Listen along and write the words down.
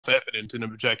self-evident and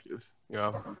objective.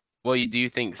 Yeah. Well, do you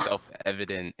think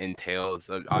self-evident entails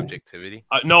objectivity?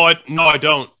 No, I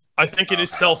don't. I think it Oh,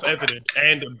 is okay. self-evident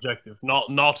and objective.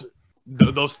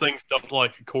 Those things don't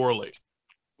like correlate.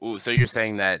 Ooh, so you're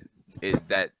saying that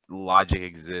that logic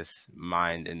exists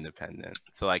mind independent.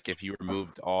 So like if you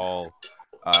removed all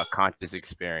conscious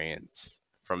experience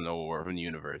from the world, from the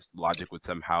universe, logic would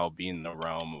somehow be in the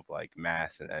realm of like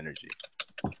mass and energy.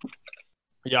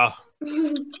 Yeah.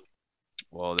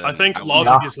 Well, I then think I would.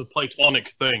 logic Yeah. is a Platonic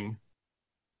thing.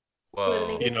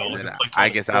 Well, You know, like then a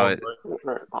Platonic form,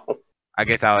 right? I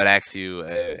guess I would ask you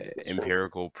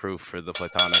empirical proof for the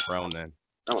Platonic realm then.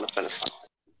 I want to finish.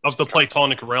 Of the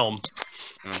Platonic realm.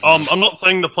 Mhm. I'm not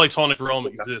saying the Platonic realm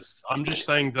exists. I'm just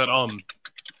saying that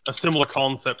a similar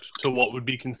concept to what would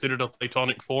be considered a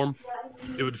Platonic form,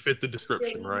 it would fit the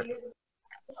description, right?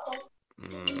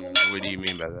 What do you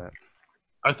mean by that?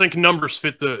 I think numbers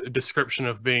fit the description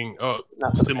of being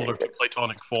similar to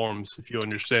Platonic forms, if you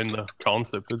understand the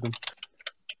concept of them.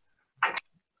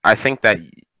 I think that,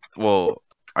 well,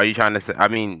 are you trying to say, I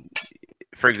mean,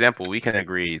 for example, we can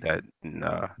agree that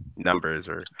numbers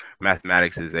or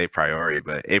mathematics is a priori,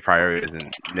 but a priori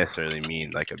doesn't necessarily mean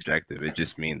like objective. It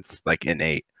just means like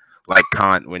innate. Like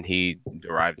Kant, when he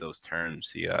derived those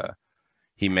terms,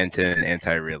 he meant it in an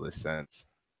anti-realist sense,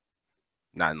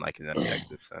 not in like an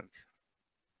objective sense.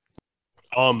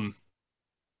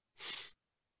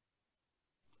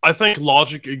 I think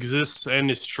logic exists and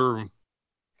is true.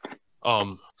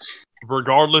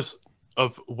 Regardless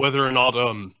of whether or not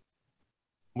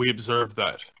we observe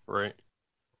that, right?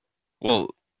 Well,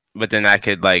 but then that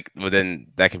could like, well then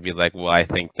that could be like, well, I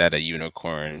think that a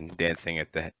unicorn dancing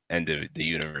at the end of the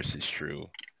universe is true,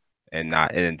 and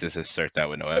not and just assert that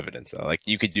with no evidence. So, like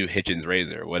you could do Hitchens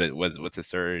razor. What's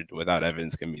asserted without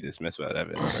evidence can be dismissed without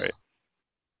evidence, right?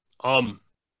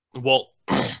 Well,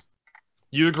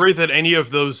 you agree that any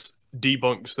of those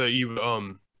debunks that you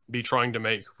be trying to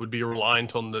make would be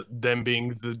reliant on them being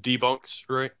the debunks,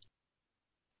 right?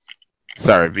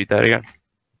 Sorry, repeat that again.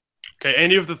 Okay,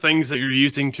 any of the things that you're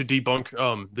using to debunk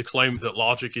the claim that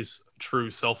logic is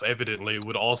true self-evidently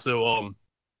would also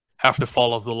have to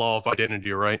follow the law of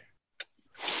identity, right?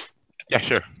 Yeah,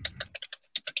 sure.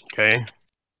 Okay.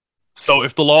 So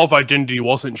if the law of identity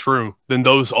wasn't true, then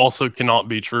those also cannot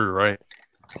be true, right?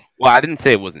 Well, I didn't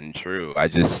say it wasn't true. I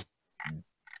just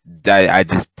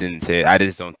didn't say. I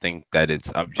just don't think that it's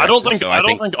objective. I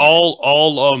don't think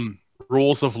all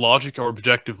rules of logic are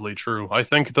objectively true. I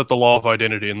think that the law of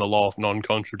identity and the law of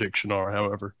non-contradiction are,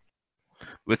 however.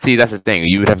 But see, that's the thing.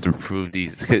 You would have to prove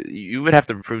these. You would have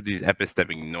to prove these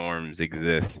epistemic norms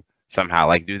exist somehow.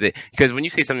 Like, do they? Because when you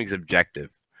say something's objective,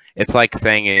 it's like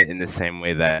saying it in the same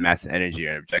way that mass and energy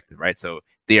are objective, right? So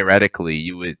theoretically,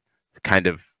 you would kind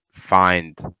of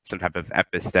find some type of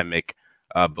epistemic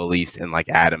beliefs in like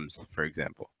atoms, for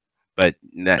example. But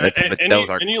those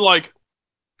are any like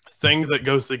thing that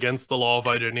goes against the law of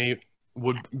identity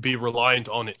would be reliant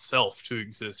on itself to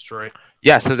exist, right?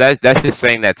 Yeah, so that's just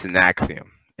saying that's an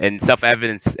axiom. And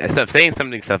self-evidence, saying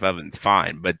something's self-evident is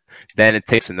fine, but then it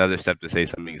takes another step to say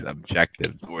something's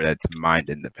objective or that's mind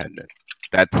independent.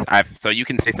 So you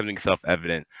can say something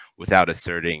self-evident without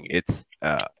asserting its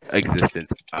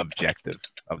existence objective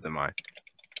of the mind.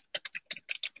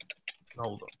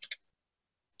 Hold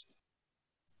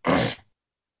on.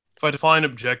 If I define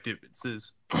objective, it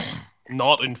says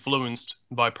not influenced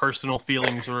by personal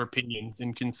feelings or opinions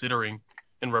in considering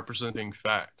and representing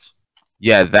facts.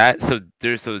 Yeah, so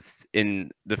it's in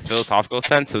the philosophical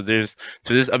sense. So there's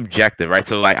objective, right?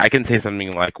 So like I can say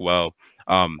something like, well,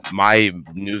 my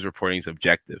news reporting is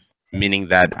objective, meaning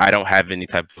that I don't have any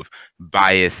type of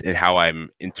bias in how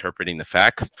I'm interpreting the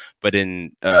facts. But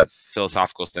in a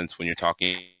philosophical sense, when you're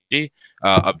talking,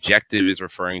 objective is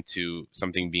referring to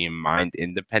something being mind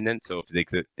independent. So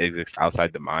if it exists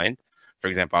outside the mind, for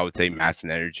example, I would say mass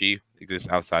and energy exists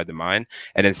outside the mind,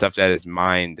 and then stuff that is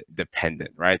mind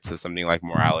dependent, right? So something like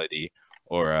morality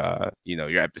or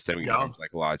your epistemic norms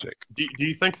like logic. Do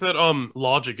you think that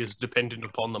logic is dependent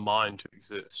upon the mind to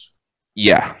exist?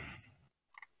 Yeah.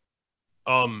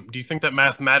 Do you think that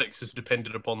mathematics is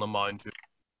dependent upon the mind to?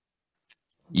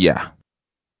 Yeah.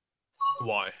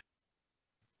 Why?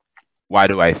 Why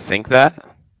do I think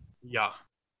that? Yeah.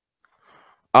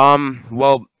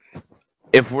 Well,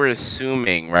 if we're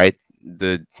assuming, right,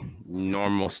 the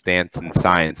normal stance in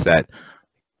science that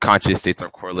conscious states are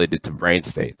correlated to brain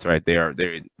states, right?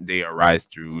 They arise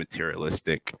through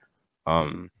materialistic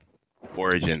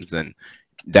origins, and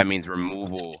that means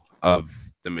removal of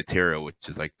the material, which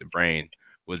is like the brain,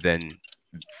 would then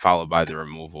followed by the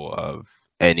removal of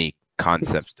any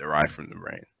concepts derived from the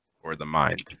brain or the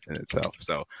mind in itself.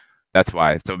 So That's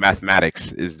why. So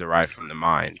mathematics is derived from the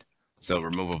mind. So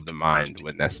removal of the mind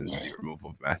would in essence be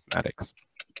removal of mathematics.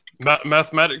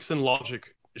 Mathematics and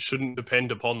logic shouldn't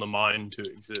depend upon the mind to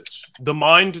exist. The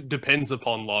mind depends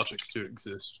upon logic to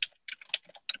exist.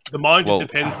 The mind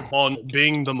depends upon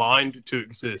being the mind to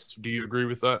exist. Do you agree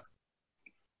with that?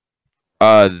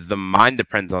 The mind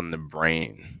depends on the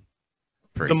brain.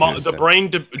 The brain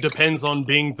depends on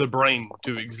being the brain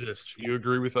to exist. You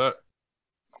agree with that?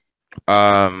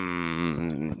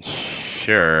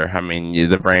 Sure. I mean,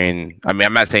 the brain. I mean,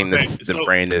 I'm not saying the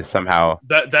brain is somehow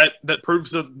that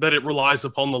proves that it relies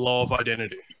upon the law of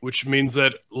identity, which means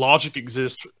that logic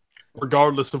exists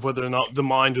regardless of whether or not the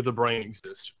mind or the brain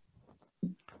exists.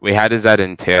 Wait, how does that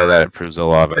entail that it proves the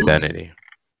law of identity?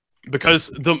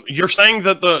 Because you're saying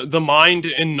that the mind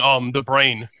and the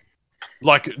brain,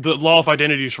 like the law of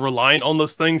identity, is reliant on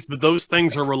those things, but those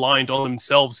things are reliant on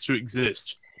themselves to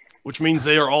exist, which means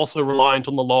they are also reliant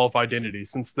on the law of identity,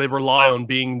 since they rely on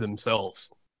being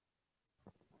themselves.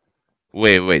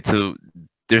 Wait. So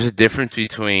there's a difference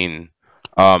between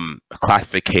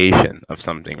classification of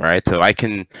something, right? So I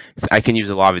can use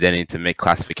the law of identity to make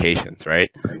classifications,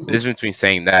 right? The difference between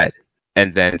saying that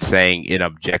and then saying an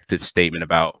objective statement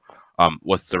about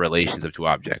what's the relations of two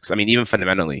objects. I mean, even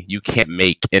fundamentally, you can't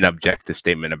make an objective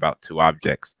statement about two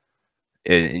objects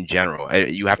in general.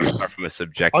 You have to start from a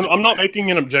subjective. I'm not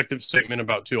making an objective statement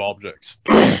about two objects.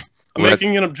 I'm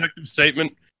making an objective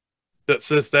statement that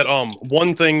says that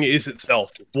one thing is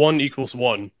itself. 1 equals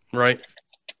 1, right?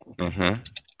 Mm-hmm.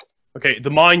 Okay,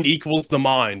 the mind equals the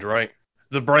mind, right?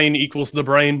 The brain equals the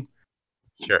brain.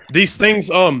 Sure. These things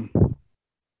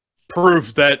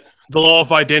prove that the law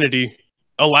of identity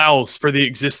allows for the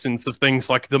existence of things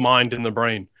like the mind and the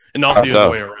brain, and not the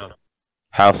other way around.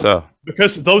 How so?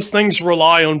 Because those things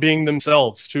rely on being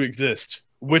themselves to exist,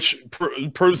 which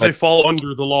proves they fall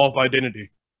under the law of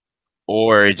identity.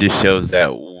 Or it just shows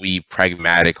that we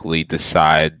pragmatically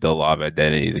decide the law of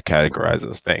identity to categorize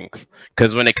those things.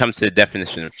 Because when it comes to the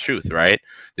definition of truth, right?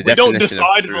 We don't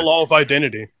decide the law of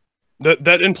identity.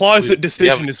 That implies that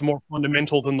decision is more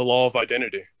fundamental than the law of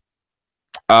identity.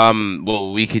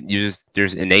 Well, we could use,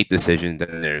 there's innate decisions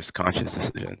and there's conscious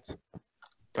decisions.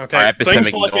 Okay,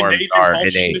 things like innate and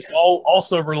consciousness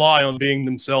also rely on being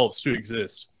themselves to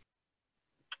exist.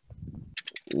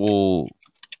 Well,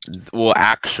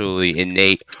 actually,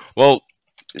 innate. Well,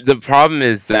 the problem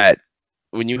is that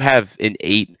when you have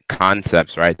innate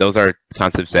concepts, right? Those are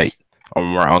concepts that are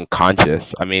more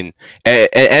unconscious. I mean, in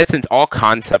essence, all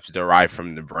concepts derive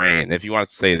from the brain. If you want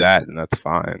to say that, then that's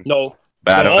fine. No.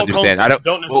 But I don't understand.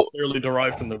 Don't necessarily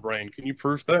derive from the brain. Can you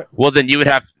prove that? Well, then you would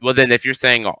have. Well, then if you're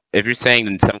saying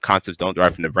that some concepts don't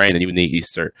derive from the brain, then you would need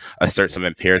to assert some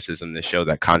empiricism to show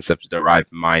that concepts derive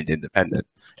mind independent.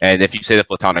 And if you say the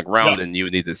Platonic realm, then you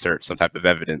would need to assert some type of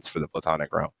evidence for the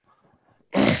Platonic realm.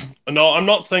 No, I'm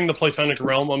not saying the Platonic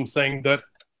realm. I'm saying that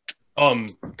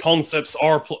concepts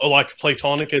are like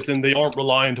Platonic, as in they aren't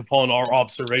reliant upon our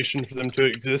observation for them to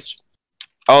exist.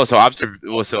 Oh, so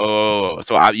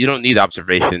you don't need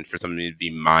observation for something to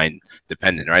be mind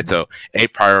dependent, right? So a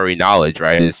priori knowledge,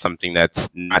 right, is something that's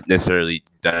not necessarily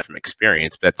done from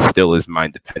experience, but that still is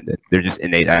mind dependent. They're just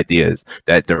innate ideas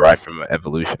that derive from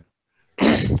evolution.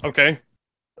 Okay.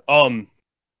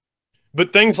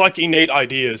 But things like innate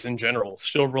ideas in general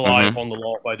still rely upon the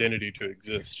law of identity to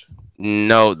exist.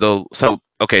 No, so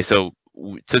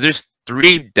there's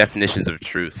 3 definitions of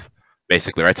truth.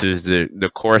 Basically, right? So there's the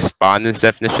correspondence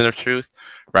definition of truth,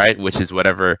 right? Which is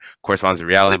whatever corresponds to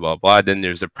reality, blah, blah. Then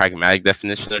there's the pragmatic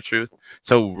definition of truth.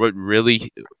 So what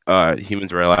really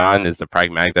humans rely on is the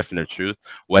pragmatic definition of truth.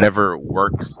 Whatever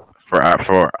works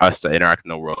for us to interact in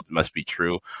the world must be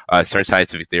true. Certain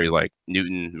scientific theory, like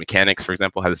Newton mechanics, for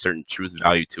example, has a certain truth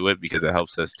value to it because it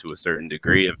helps us to a certain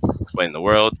degree of explaining the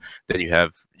world. Then you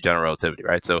have general relativity,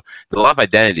 right? So the law of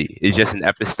identity is just an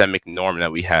epistemic norm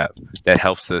that we have that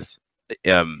helps us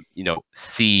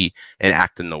see and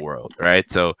act in the world, right?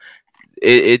 So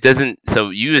it doesn't. So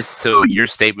your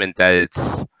statement that it's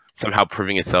somehow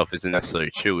proving itself isn't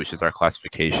necessarily true, which is our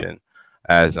classification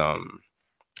as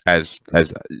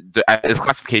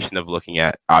classification of looking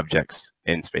at objects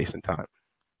in space and time.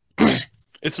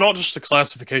 It's not just a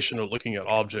classification of looking at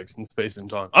objects in space and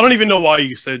time. I don't even know why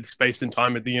you said space and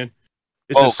time at the end.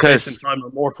 It's just space and time are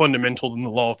more fundamental than the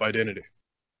law of identity.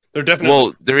 They're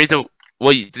definitely.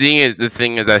 Well, the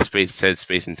thing is that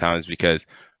space and time is because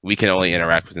we can only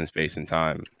interact within space and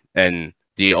time, and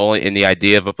the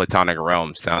idea of a Platonic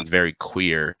realm sounds very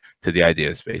queer to the idea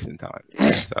of space and time.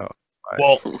 So,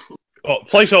 well,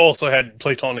 Plato also had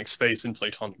Platonic space and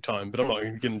Platonic time, but I'm not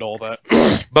going to get into all that.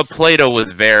 But Plato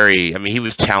was very. I mean, he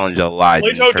was challenged a lot.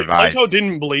 Plato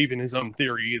didn't believe in his own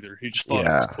theory either. He just thought it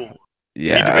was cool.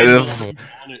 Yeah. He debated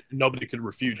on it. Nobody could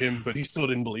refute him, but he still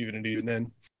didn't believe in it even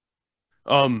then.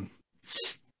 I'm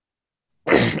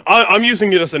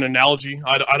using it as an analogy.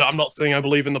 I'm not saying I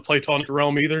believe in the Platonic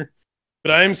realm either,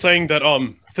 but I am saying that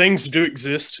things do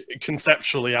exist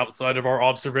conceptually outside of our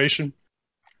observation,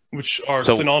 which are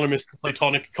synonymous to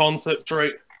Platonic concepts,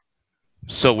 right?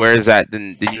 So where is that?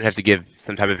 Then you have to give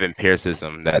some type of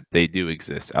empiricism that they do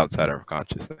exist outside of our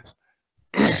consciousness,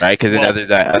 right? Because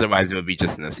otherwise it would be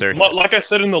just an assertion. Like I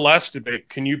said in the last debate,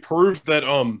 can you prove that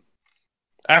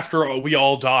after we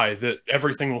all die, that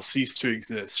everything will cease to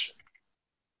exist?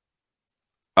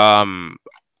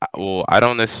 Well, I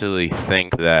don't necessarily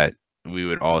think that we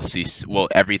would all cease. Well,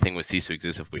 everything would cease to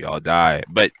exist if we all die.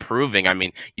 But proving, I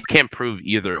mean, you can't prove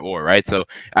either or, right? So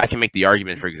I can make the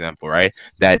argument, for example, right,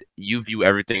 that you view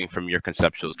everything from your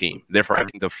conceptual scheme. Therefore,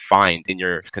 everything defined in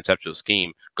your conceptual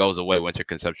scheme goes away once your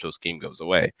conceptual scheme goes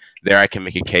away. There, I can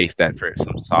make a case that for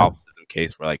some solipsism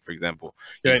case, where, like, for example,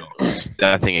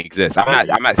 nothing exists.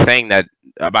 I'm not saying that.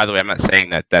 By the way, I'm not saying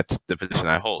that that's the position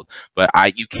I hold. But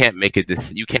you can't make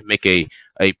you can't make a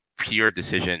pure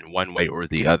decision one way or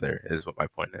the other, is what my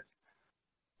point is.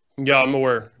 Yeah, I'm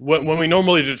aware. When we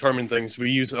normally determine things, we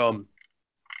use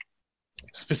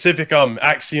specific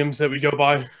axioms that we go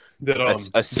by. That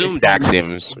assumed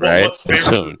axioms, right? What's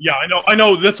fair yeah, I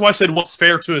know. That's why I said what's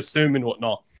fair to assume and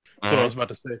whatnot. That's what I was about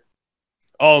to say.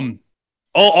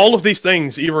 All of these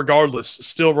things, irregardless,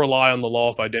 still rely on the law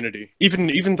of identity.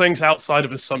 Even things outside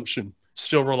of assumption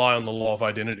still rely on the law of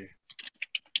identity.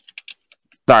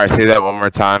 Sorry, say that one more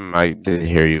time. I didn't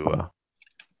hear you well.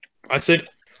 I said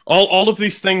all of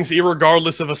these things,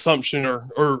 irregardless of assumption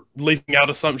or leaving out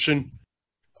assumption,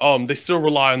 they still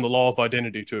rely on the law of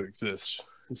identity to exist.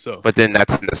 So, but then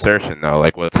that's an assertion, though.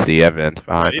 Like, what's the evidence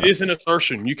behind it? It is an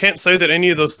assertion. You can't say that any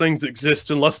of those things exist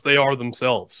unless they are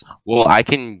themselves. Well, I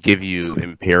can give you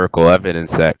empirical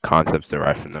evidence that concepts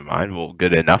derive from the mind. Well,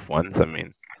 good enough ones. I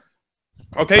mean,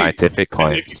 okay. Scientific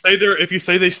claims. If you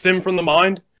say they stem from the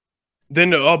mind,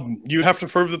 then you have to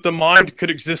prove that the mind could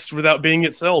exist without being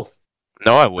itself.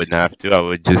 No, I wouldn't have to. I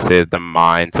would just say that the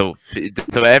mind. So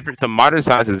modern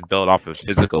science is built off of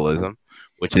physicalism,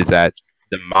 which is that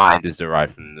the mind is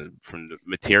derived from the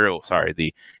material. Sorry,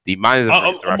 the mind is.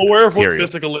 I'm aware of what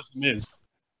physicalism is.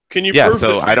 Can you prove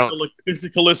that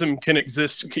physicalism can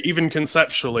exist even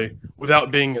conceptually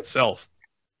without being itself?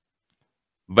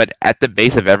 But at the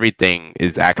base of everything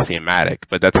is axiomatic.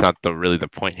 But that's not really the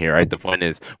point here, right? The point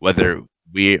is whether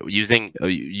we're using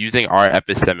our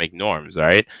epistemic norms,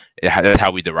 right? That's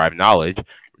how we derive knowledge.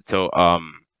 So,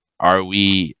 are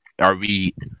we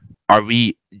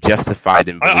justified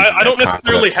in? I don't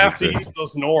necessarily have to use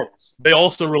those norms. They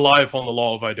also rely upon the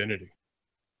law of identity.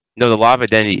 No, the law of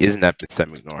identity is an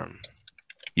epistemic norm.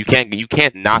 You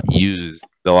can't not use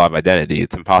the law of identity.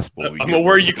 It's impossible. I'm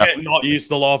aware you can't not use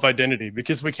the law of identity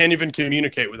because we can't even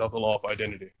communicate without the law of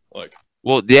identity. Like,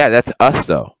 well, yeah, that's us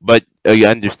though. But you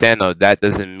understand though, that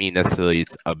doesn't mean necessarily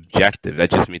it's objective.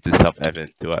 That just means it's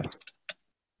self-evident to us.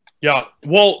 Yeah.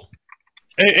 Well,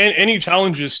 any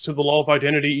challenges to the law of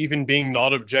identity, even being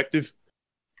not objective,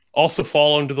 also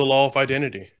fall under the law of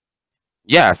identity.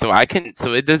 Yeah. So I can.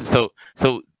 So it does.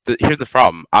 Here's the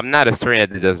problem. I'm not asserting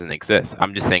that it doesn't exist.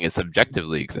 I'm just saying it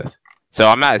subjectively exists. So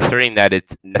I'm not asserting that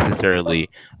it's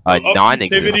necessarily non-existent.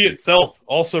 Objectivity itself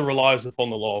also relies upon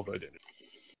the law of identity.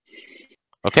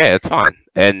 Okay, that's fine.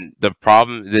 And the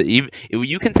problem that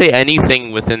you can say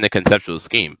anything within the conceptual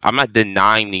scheme. I'm not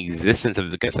denying the existence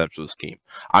of the conceptual scheme.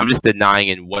 I'm just denying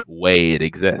in what way it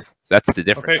exists. That's the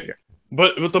difference here.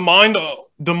 But the mind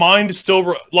is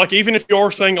still like, even if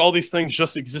you're saying all these things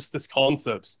just exist as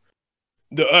concepts.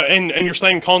 And you're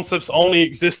saying concepts only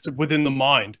exist within the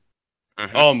mind.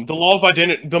 Mm-hmm. The law of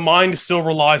identity, the mind still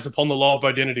relies upon the law of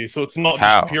identity, so it's not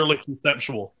just purely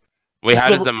conceptual. Wait, how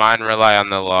does the mind rely on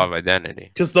the law of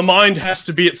identity? Because the mind has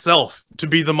to be itself to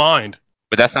be the mind.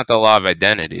 But that's not the law of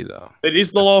identity, though. It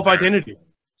is the law of identity.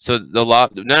 So the law,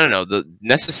 no.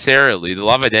 Necessarily, the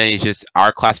law of identity is just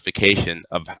our classification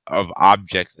of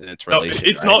objects and its relation. No,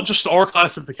 it's not just our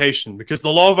classification, because the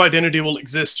law of identity will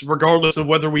exist regardless of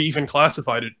whether we even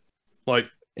classified it. Like,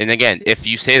 and again, if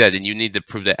you say that, then you need to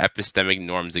prove that epistemic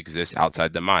norms exist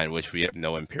outside the mind, which we have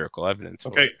no empirical evidence for.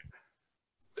 Okay.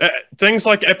 Things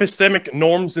like epistemic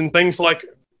norms and things like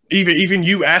even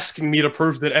you asking me to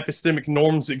prove that epistemic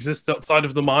norms exist outside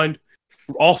of the mind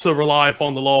also rely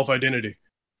upon the law of identity.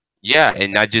 Yeah,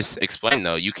 and I just explained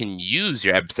though, you can use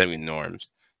your epistemic norms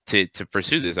to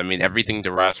pursue this. I mean, everything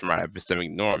derives from our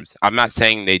epistemic norms. I'm not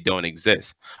saying they don't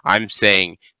exist. I'm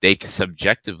saying they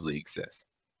subjectively exist.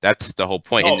 That's the whole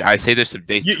point. And Oh, I say they're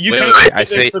subjective. you Wait, can wait, wait. say they I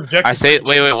say,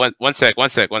 subjectively wait, wait, exist.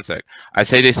 one sec. I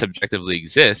say they subjectively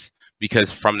exist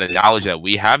because from the knowledge that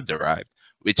we have derived,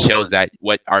 which shows that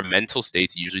what our mental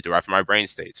states usually derive from our brain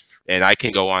states. And I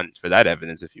can go on for that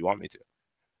evidence if you want me to.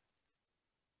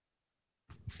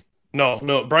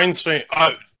 No, brain state.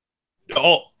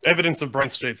 All evidence of brain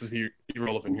states is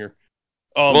irrelevant here.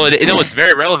 Well, it's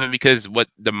very relevant because what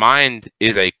the mind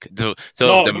is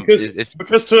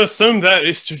because to assume that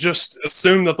is to just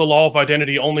assume that the law of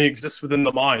identity only exists within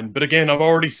the mind. But again, I've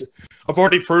already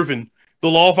proven the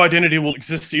law of identity will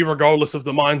exist irregardless of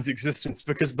the mind's existence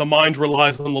because the mind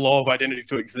relies on the law of identity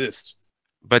to exist.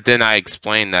 But then I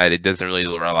explained that it doesn't really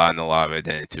rely on the law of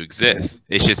identity to exist.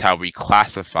 It's just how we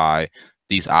classify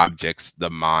these objects, the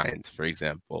mind, for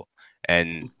example,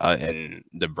 and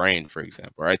the brain, for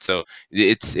example, right? So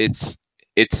it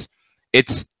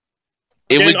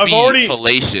would be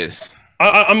fallacious.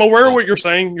 I'm aware of what you're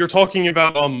saying. You're talking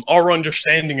about our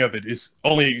understanding of it is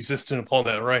only existent upon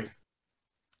that, right?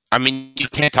 I mean, you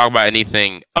can't talk about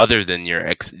anything other than your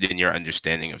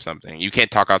understanding of something. You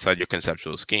can't talk outside your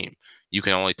conceptual scheme. You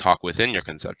can only talk within your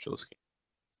conceptual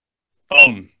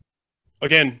scheme.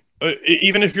 Again,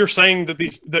 even if you're saying that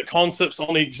that concepts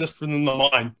only exist within the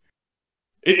mind,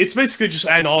 it's basically just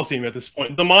ad nauseum at this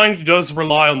point. The mind does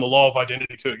rely on the law of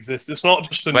identity to exist. It's not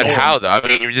just a norm. But how, though? I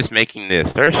mean, you're just making the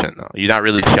assertion, though. You're not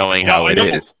really showing how it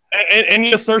is.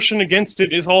 Any assertion against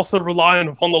it is also reliant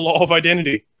upon the law of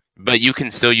identity. But you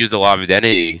can still use the law of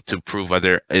identity to prove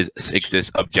whether it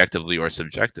exists objectively or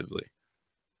subjectively.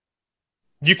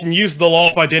 You can use the law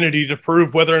of identity to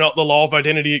prove whether or not the law of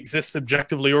identity exists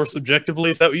objectively or subjectively.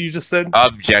 Is that what you just said?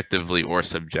 Objectively or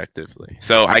subjectively.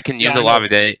 So I can use the law of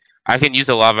identity. I can use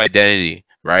the law of identity,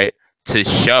 right, to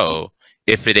show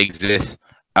if it exists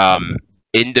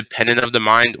independent of the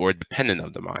mind or dependent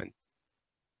of the mind.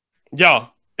 Yeah,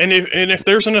 and if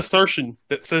there's an assertion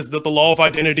that says that the law of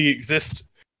identity exists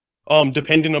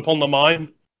dependent upon the mind,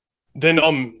 then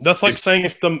that's like saying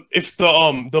if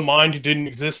the mind didn't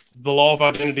exist, the law of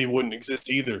identity wouldn't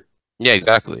exist either. Yeah,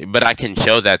 exactly. But I can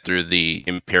show that through the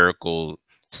empirical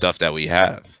stuff that we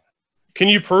have. Can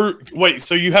you prove? Wait,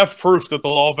 so you have proof that the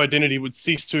law of identity would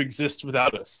cease to exist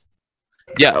without us?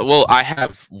 Yeah, well, I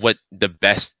have the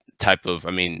best type of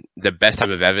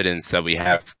evidence that we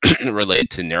have related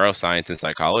to neuroscience and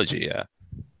psychology. Yeah.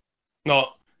 No,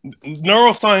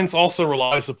 neuroscience also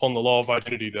relies upon the law of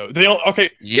identity, though. Okay.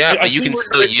 Yeah, but you can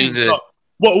still use it.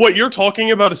 What you're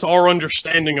talking about is our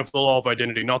understanding of the law of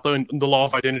identity, not the law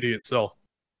of identity itself.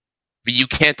 But you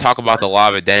can't talk about the law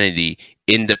of identity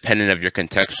independent of your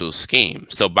contextual scheme.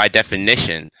 So by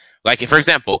definition, like for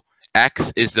example,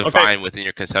 X is defined within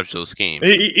your conceptual scheme.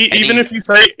 Even if you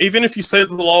say that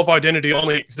the law of identity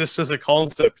only exists as a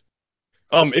concept,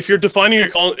 if you're defining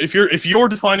if you're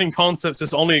defining concepts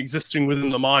as only existing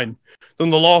within the mind, then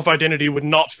the law of identity would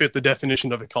not fit the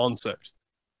definition of a concept.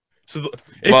 So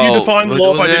if you define the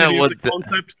law of identity as a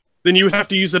concept, then you would have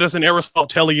to use it as an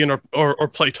Aristotelian or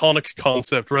Platonic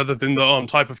concept rather than the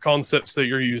type of concepts that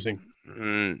you're using.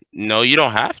 No, you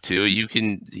don't have to. You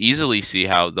can easily see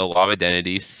how the law of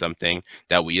identity is something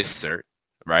that we assert,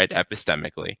 right,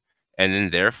 epistemically, and then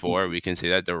therefore we can say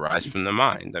that derives from the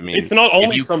mind. I mean, it's not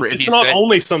only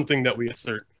only something that we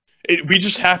assert. We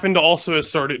just happen to also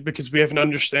assert it because we have an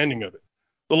understanding of it.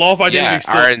 The law of identity.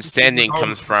 Yeah, our understanding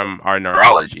comes from our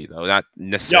neurology, though, not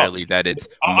necessarily that it's.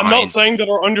 I'm not saying that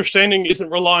our understanding isn't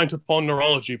reliant upon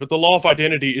neurology, but the law of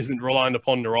identity isn't reliant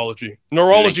upon neurology.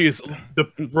 Neurology is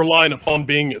reliant upon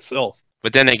being itself.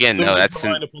 But then again, so no, that's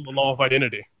reliant upon the law of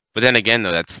identity. But then again,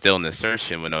 though, that's still an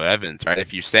assertion with no evidence, right?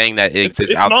 If you're saying that it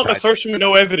exists it's not an assertion with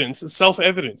no evidence; it's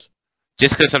self-evident.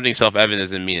 Just because something's self-evident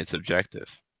doesn't mean it's objective.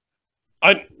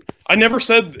 I never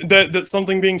said that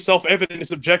something being self-evident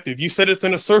is objective. You said it's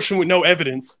an assertion with no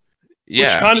evidence. Yeah,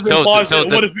 which kind of implies that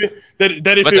it would have been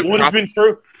that if it would have been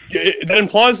true, that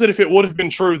implies that if it would have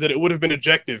been true, that it would have been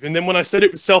objective. And then when I said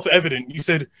it was self-evident, you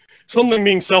said something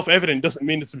being self-evident doesn't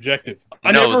mean it's objective.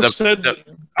 I never said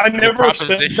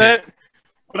that,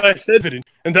 but I said evident,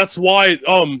 and that's why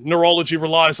neurology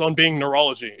relies on being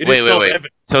neurology. It is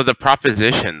self-evident. So the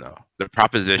proposition, though, the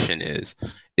proposition is.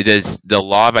 Does the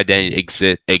law of identity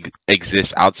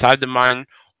exist outside the mind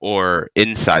or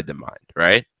inside the mind,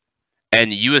 right?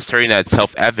 And you asserting that it's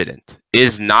self-evident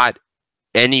is not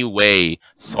any way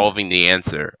solving the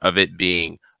answer of it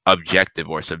being objective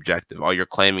or subjective. All you're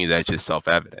claiming that it's just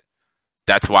self-evident.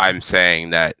 That's why I'm saying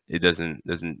that it doesn't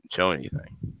show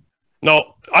anything.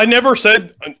 No, I never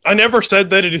said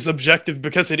that it is objective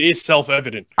because it is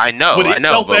self-evident. I know, What is but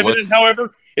self-evident,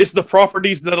 however, is the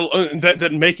properties that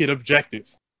make it objective.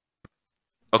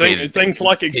 okay, Things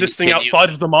like existing can outside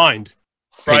of the mind,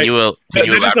 can right? you That is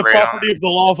a elaborate on property of the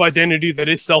law of identity that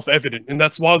is self-evident, and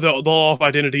that's why the law of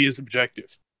identity is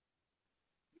objective.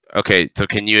 that? Okay, so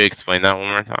can you explain that one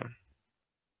more time?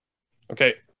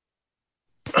 Okay.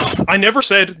 I never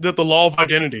said that the law of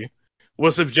identity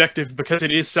was objective because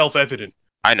it is self-evident.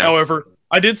 I know. However,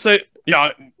 I did say,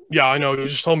 yeah, I know. You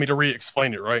just told me to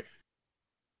re-explain it, right?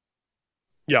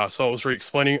 Yeah, so I was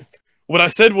re-explaining it. What I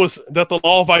said was that the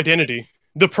law of identity,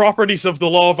 the properties of the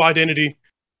law of identity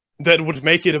that would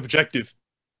make it objective,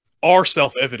 are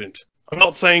self-evident. I'm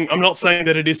not saying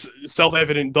that it is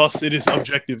self-evident, thus it is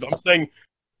objective. I'm saying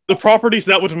the properties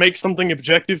that would make something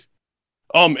objective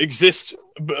exist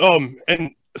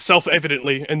and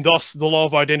self-evidently, and thus the law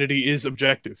of identity is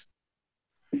objective.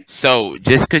 So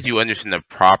just because you understand the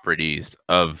properties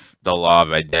of the law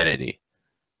of identity,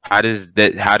 how does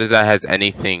that has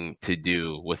anything to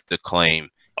do with the claim,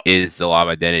 is the law of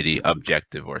identity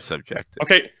objective or subjective?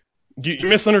 Okay, you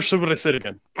misunderstood what I said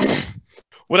again.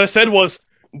 What I said was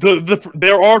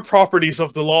there are properties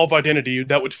of the law of identity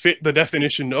that would fit the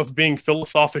definition of being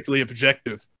philosophically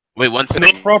objective. Wait, one second.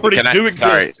 And those properties do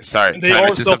exist. Sorry. And they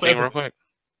are self-evident.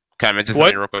 Can I mention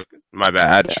something real quick? My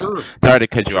bad. Sure. Sorry to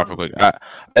cut you off real quick. I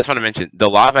just want to mention the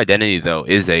law of identity, though,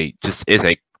 is a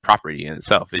property in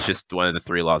itself. It's just one of the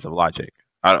three laws of logic.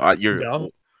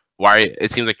 Why?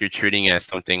 It seems like you're treating it as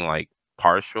something like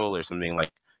partial or something like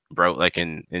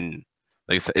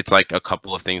it's like a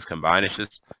couple of things combined. It's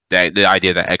just the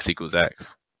idea that x equals x.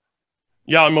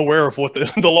 Yeah, I'm aware of what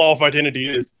the law of identity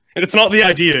is, and it's not the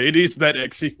idea. It is that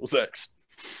x equals x.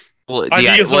 Well, it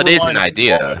is an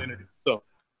idea. So.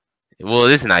 Well,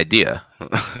 it is an idea.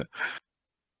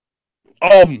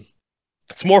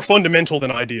 It's more fundamental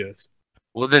than ideas.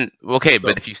 Well then, okay, so,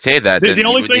 but if you say that, the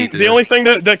only thing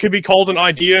that could be called an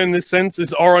idea in this sense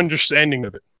is our understanding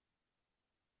of it.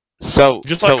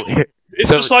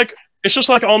 It's just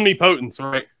like omnipotence,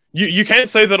 right? You can't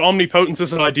say that omnipotence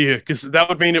is an idea because that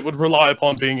would mean it would rely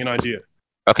upon being an idea.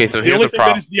 Okay, so the only thing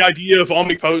that is the idea of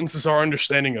omnipotence is our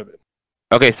understanding of it.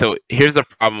 Okay, so here's the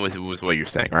problem with what you're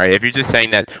saying, right? If you're just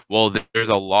saying that, well, there's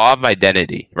a law of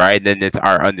identity, right? Then it's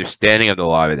our understanding of the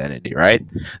law of identity, right?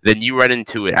 Then you run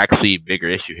into an actually bigger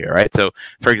issue here, right? So,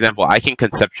 for example, I can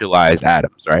conceptualize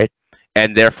atoms, right?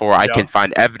 And therefore, I can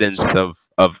find evidence of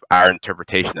our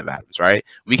interpretation of atoms, right?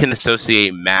 We can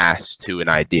associate mass to an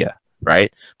idea, right?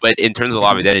 But in terms of the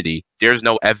law of identity, there's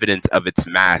no evidence of its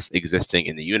mass existing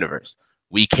in the universe.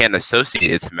 We can't associate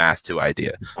its mass to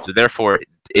idea. So therefore,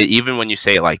 even when you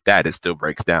say it like that, it still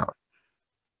breaks down.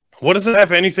 What does it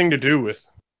have anything to do with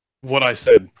what I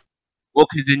said? Well,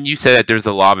 because then you said that there's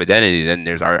a law of identity, then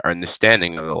there's our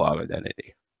understanding of the law of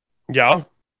identity. Yeah.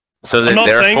 So then, I'm not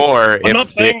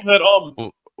saying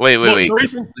that. Wait.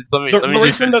 The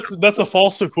reason that's a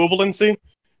false equivalency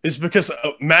is because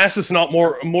mass is not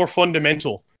more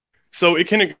fundamental. So it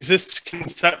can exist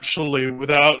conceptually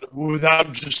without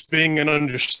just being an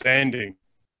understanding,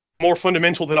 more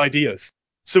fundamental than ideas.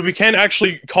 So we can't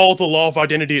actually call the law of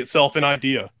identity itself an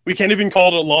idea. We can't even call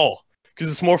it a law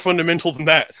because it's more fundamental than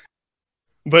that.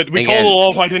 But we call it the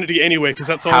law of identity anyway because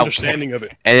that's our understanding of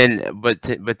it. And then,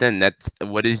 but then that's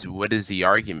what is the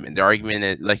argument? The argument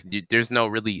is like there's no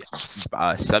really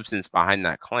substance behind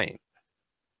that claim.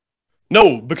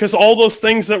 No, because all those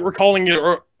things that we're calling it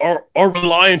are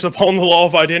reliant upon the law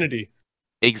of identity.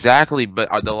 Exactly, but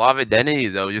the law of identity,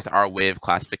 though, is just our way of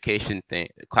classifying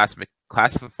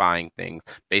things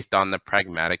based on the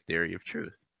pragmatic theory of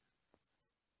truth.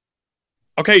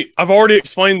 Okay, I've already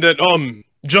explained that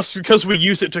just because we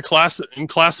use it to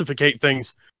classificate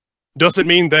things doesn't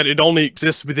mean that it only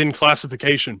exists within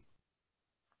classification.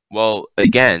 Well,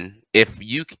 again, if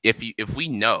we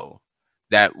know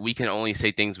that we can only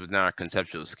say things within our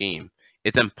conceptual scheme,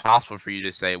 it's impossible for you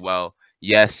to say, well,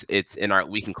 yes,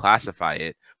 we can classify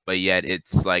it, but yet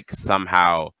it's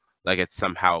somehow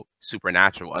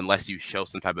supernatural unless you show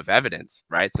some type of evidence,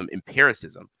 right? Some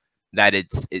empiricism that it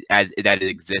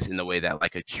exists in the way that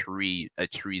like a tree's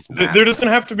mass. There doesn't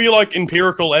have to be like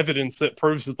empirical evidence that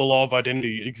proves that the law of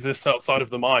identity exists outside of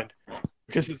the mind,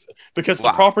 because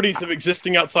the properties of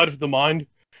existing outside of the mind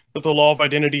that the law of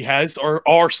identity has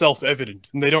are self-evident,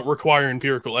 and they don't require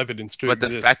empirical evidence to exist.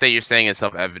 But the fact that you're saying it's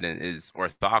self-evident is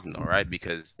orthogonal, right?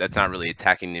 Because that's not really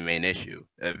attacking the main issue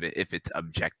of if it's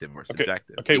objective or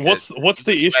subjective. Okay, what's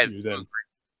the issue then?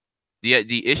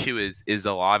 The issue is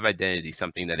the law of identity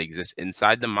something that exists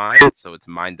inside the mind, so it's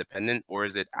mind dependent, or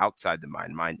is it outside the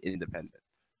mind independent?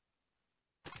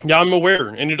 Yeah, I'm aware,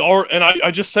 and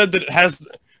I just said that it has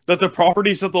that the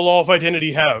properties that the law of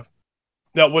identity have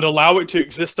that would allow it to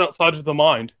exist outside of the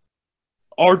mind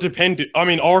are dependent. I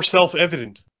mean, are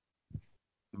self-evident.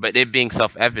 But it being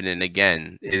self-evident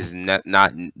again is not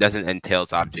doesn't entail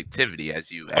objectivity,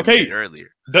 as you Okay, admitted earlier.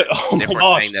 oh my Therefore,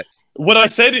 gosh, saying that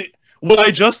what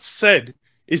I just said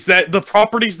is that the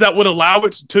properties that would allow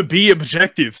it to be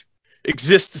objective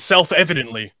exist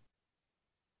self-evidently.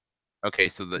 okay,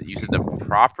 so you said the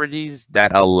properties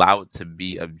that allow it to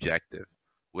be objective.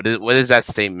 What does that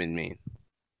statement mean?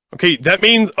 Okay, that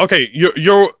means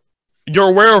you're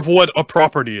aware of what a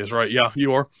property is, right? Yeah,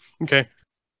 you are. Okay.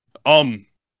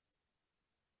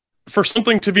 For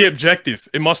something to be objective,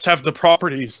 it must have the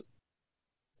properties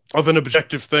of an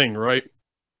objective thing, right?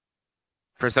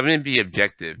 For something to be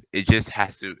objective, it just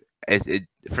has to.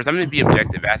 For something to be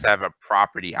objective, it has to have a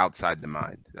property outside the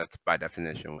mind. That's by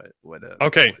definition what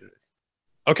Okay. What it is.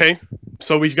 Okay,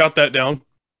 so we've got that down.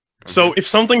 So if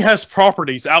something has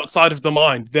properties outside of the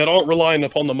mind that aren't relying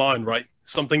upon the mind, right?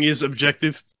 Something is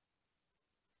objective.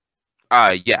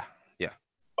 Yeah.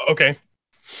 Okay.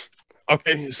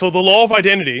 Okay, so the law of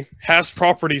identity has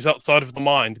properties outside of the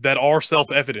mind that are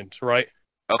self-evident, right?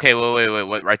 Okay,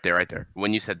 wait, right there.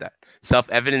 When you said that,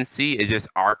 self-evidency is just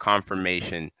our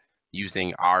confirmation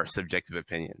using our subjective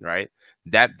opinion, right?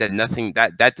 That does not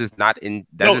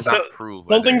prove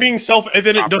something being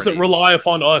self-evident doesn't rely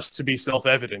upon us to be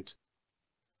self-evident.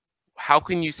 How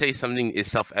can you say something is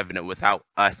self-evident without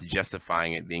us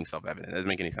justifying it being self-evident? It doesn't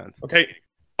make any sense. Okay,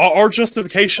 our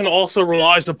justification also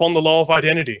relies upon the law of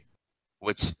identity,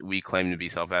 which we claim to be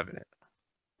self-evident.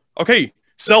 Okay,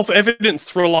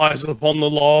 self-evidence relies upon the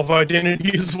law of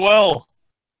identity as well.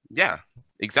 Yeah,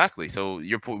 exactly. So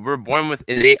we're born with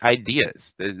innate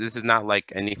ideas. This is not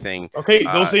like anything. Okay,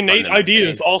 those innate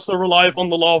ideas also rely upon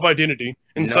the law of identity,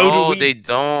 and so do we. No, they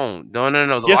don't. No.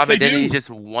 The law of identity is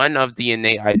just one of the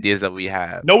innate ideas that we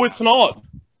have. No, it's not.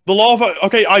 The law of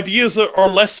ideas are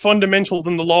less fundamental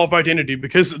than the law of identity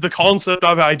because the concept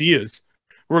of ideas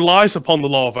relies upon the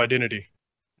law of identity.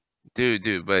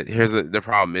 Dude, but here's the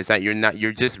problem is that you're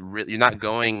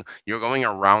going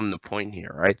around the point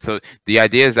here, right? So the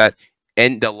idea is that,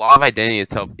 and the law of identity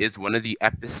itself is one of the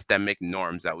epistemic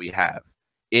norms that we have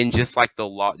in just like the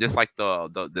law, just like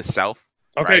the self.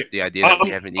 Okay, right? The idea that we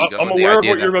have an ego. I'm aware of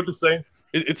what you're about to say.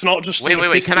 It's not just wait.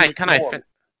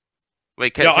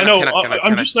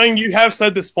 I'm just saying you have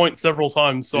said this point several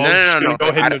times, so I'm just gonna go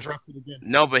ahead and address it again.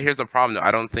 No, but here's the problem though. I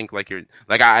don't think I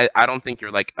don't think you're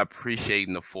like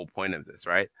appreciating the full point of this,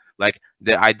 right? Like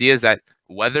the idea is that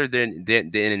whether the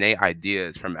innate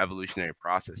ideas from evolutionary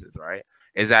processes, right,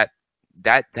 is that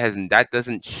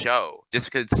doesn't show just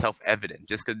because it's self-evident,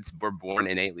 just because we're born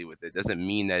innately with it, doesn't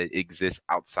mean that it exists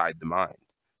outside the mind.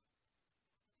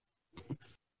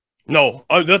 No,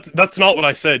 that's not what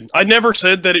I said. I never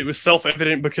said that it was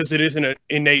self-evident because it is an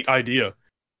innate idea.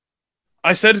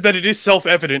 I said that it is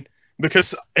self-evident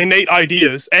because innate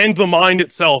ideas and the mind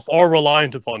itself are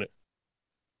reliant upon it.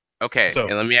 Okay, so,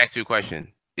 and let me ask you a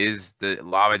question. Is the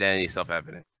law of identity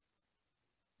self-evident?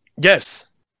 Yes.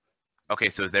 Okay,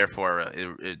 so therefore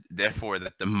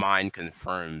that the mind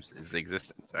confirms its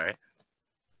existence, right?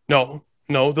 No,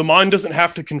 the mind doesn't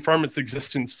have to confirm its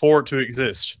existence for it to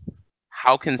exist.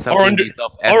 How can something be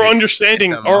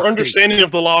self-evident? Our understanding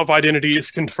of the law of identity is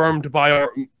confirmed by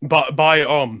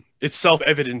its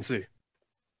self-evidency.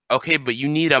 Okay, but you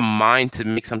need a mind to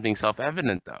make something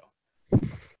self-evident, though.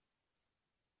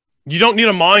 You don't need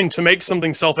a mind to make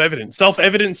something self-evident.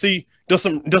 Self-evidency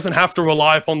doesn't have to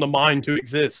rely upon the mind to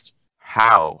exist.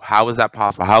 How is that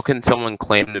possible? How can someone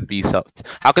claim to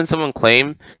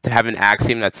have an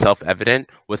axiom that's self-evident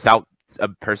without a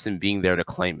person being there to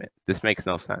claim it? This makes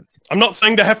no sense. I'm not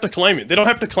saying they have to claim it. They don't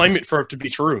have to claim it for it to be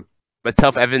true. But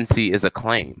self-evidency is a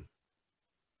claim.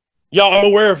 Yeah, I'm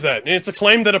aware of that. And it's a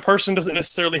claim that a person doesn't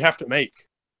necessarily have to make.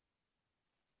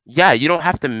 Yeah, you don't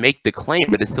have to make the claim,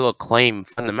 but it's still a claim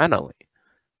fundamentally.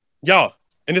 Yeah,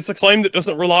 and it's a claim that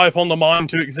doesn't rely upon the mind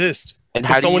to exist. And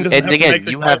how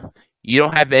you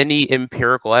don't have any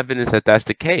empirical evidence that that's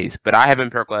the case, but I have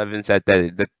empirical evidence that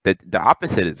the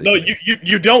opposite is the case.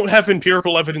 You don't have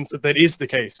empirical evidence that is the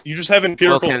case. You just have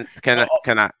empirical. Well,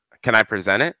 can I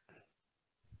present it?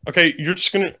 Okay,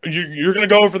 you're gonna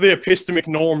go over the epistemic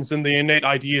norms and the innate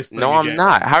ideas thing. No, I'm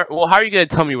not. How are you gonna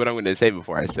tell me what I'm gonna say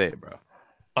before I say it, bro?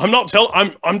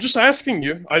 I'm just asking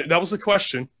you. That was a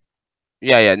question.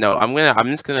 Yeah. No, I'm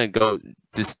just gonna go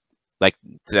just like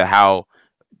to how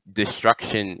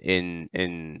destruction in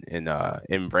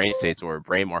brain states or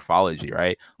brain morphology,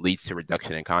 right, leads to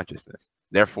reduction in consciousness.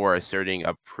 Therefore, asserting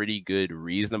a pretty good,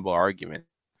 reasonable argument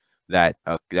that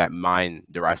that mind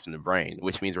derives from the brain,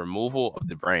 which means removal of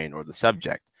the brain or the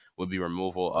subject would be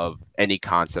removal of any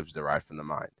concepts derived from the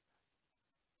mind.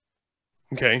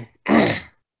 Okay.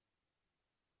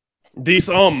 These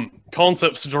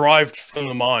concepts derived from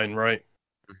the mind, right?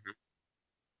 Mhm.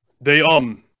 They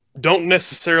don't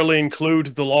necessarily include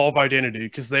the law of identity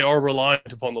because they are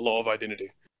reliant upon the law of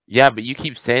identity. Yeah, but you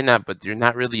keep saying that, but you're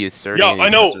not really asserting. Yeah, I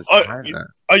know. Behind that.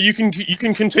 You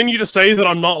can continue to say that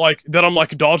I'm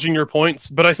like dodging your points,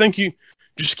 but I think you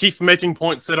just keep making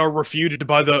points that are refuted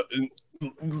by the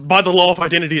law of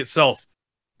identity itself.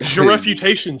 Your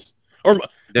refutations, or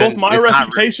both my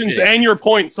refutations and your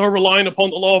points, are relying upon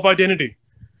the law of identity.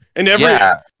 And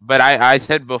yeah, but I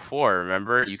said before,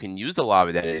 remember, you can use the law of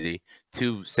identity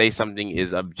to say something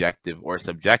is objective or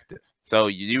subjective. So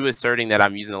you asserting that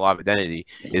I'm using the law of identity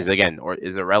is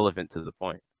irrelevant to the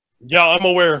point. Yeah, I'm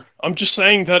aware. I'm just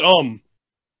saying that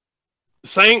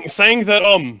saying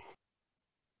that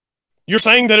you're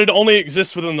saying that it only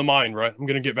exists within the mind, right? I'm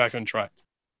gonna get back on track.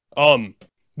 But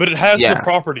it has the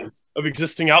properties of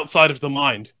existing outside of the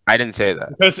mind. I didn't say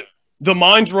that. Because the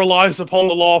mind relies upon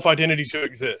the law of identity to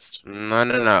exist.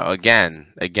 No.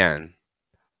 Again.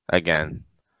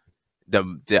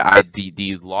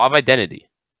 The law of identity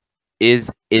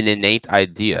is an innate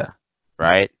idea,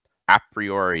 right? A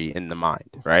priori in the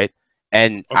mind, right?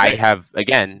 And okay. I have,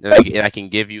 again, and I can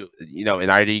give you,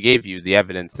 and I already gave you the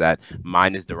evidence that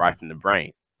mind is derived from the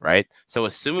brain, right? So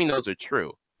assuming those are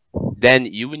true, then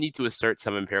you would need to assert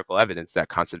some empirical evidence that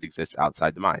concept exists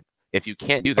outside the mind. If you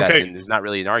can't do that, then there's not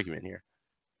really an argument here.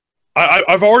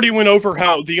 I've already went over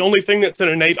how the only thing that's an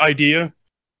innate idea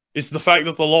is the fact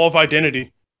that the law of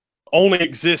identity only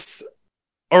exists,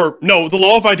 or no, the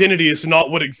law of identity is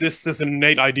not what exists as an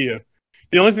innate idea.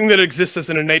 The only thing that exists as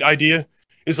an innate idea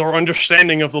is our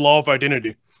understanding of the law of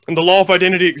identity. And the law of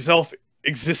identity itself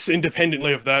exists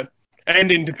independently of that,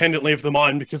 and independently of the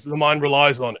mind, because the mind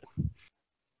relies on it.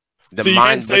 The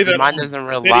mind doesn't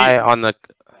rely on the...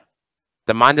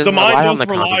 The mind doesn't rely on the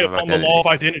rely upon the law of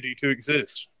identity to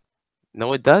exist.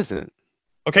 No, it doesn't.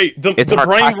 Okay, the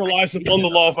brain relies upon the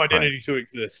law of identity to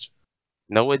exist.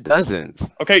 No, it doesn't.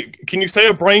 Okay, can you say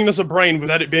a brain is a brain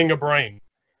without it being a brain?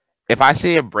 If I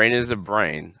say a brain is a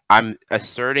brain, I'm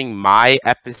asserting my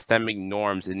epistemic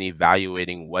norms in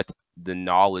evaluating what the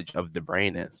knowledge of the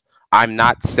brain is. I'm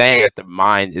not saying that the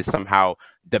mind is somehow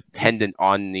dependent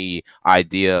on the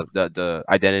idea, the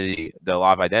identity, the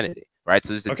law of identity, right?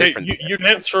 So there's a difference. Okay, you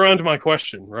danced around my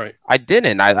question, right? I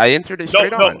didn't. I answered it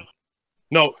straight on.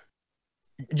 No.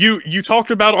 You talked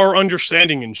about our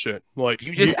understanding and shit. Like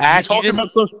you talked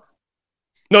about something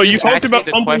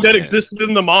that exists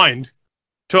within the mind.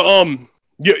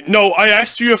 I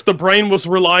asked you if the brain was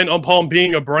reliant upon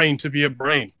being a brain to be a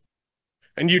brain,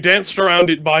 and you danced around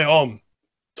it by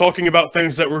talking about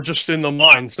things that were just in the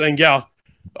mind, saying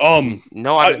I'm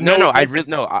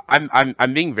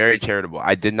being very charitable.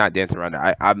 I did not dance around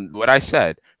it. What I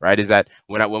said, right, is that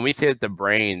when we say that the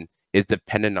brain is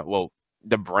dependent on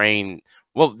the brain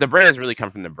doesn't really come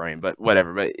from the brain, but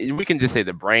whatever. But we can just say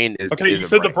the brain is. Okay, you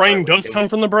said the brain does come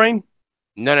from the brain?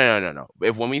 No.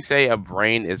 When we say a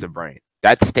brain is a brain,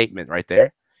 that statement right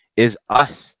there is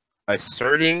us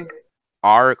asserting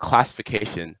our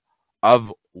classification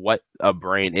of what a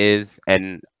brain is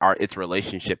and its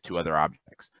relationship to other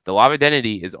objects. The law of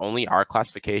identity is only our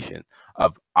classification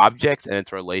of objects and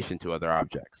its relation to other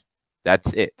objects.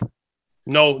 That's it.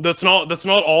 No, that's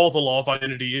not all the law of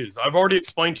identity is. I've already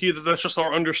explained to you that that's just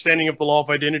our understanding of the law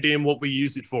of identity and what we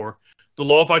use it for. The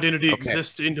law of identity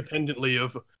exists independently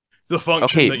of the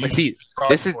function that you see.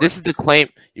 This is the claim.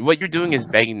 What you're doing is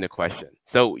begging the question.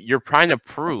 So you're trying to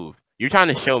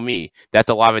show me that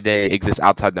the law of identity exists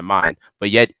outside the mind,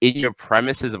 but yet in your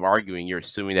premises of arguing, you're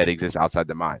assuming that it exists outside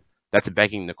the mind. That's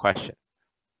begging the question.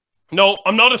 No,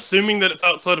 I'm not assuming that it's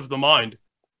outside of the mind.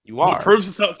 You are. What proves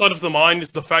it's outside of the mind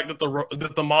is the fact that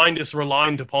the mind is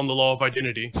reliant upon the law of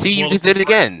identity. See, you just did it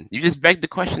again. You just begged the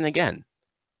question again.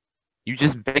 How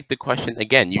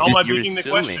am I begging the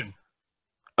question?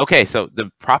 Okay, so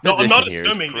the proposition. No, I'm not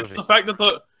assuming. It's the fact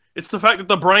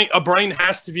that a brain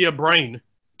has to be a brain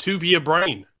to be a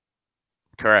brain.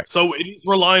 Correct. So it is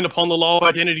relying upon the law of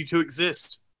identity to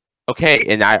exist. Okay,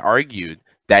 and I argued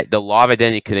that the law of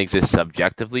identity can exist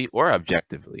subjectively or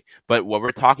objectively. But what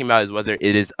we're talking about is whether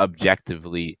it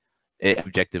objectively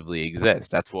exists.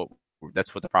 That's what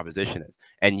the proposition is.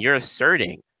 And you're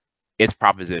asserting its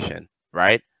proposition,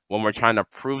 right? When we're trying to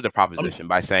prove the proposition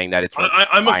by saying that it's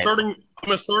I'm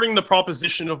asserting the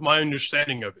proposition of my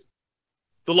understanding of it.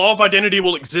 The law of identity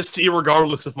will exist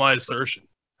irregardless of my assertion.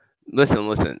 Listen.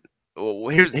 Well,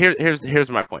 here's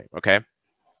my point, okay?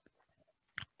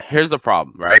 Here's the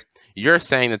problem, right? you're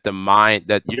saying that the mind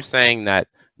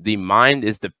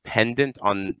is dependent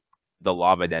on the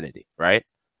law of identity, right?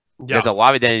 Yeah. That the law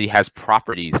of identity has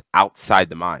properties outside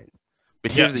the mind.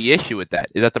 But here's the Yes. issue with that,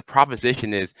 is that the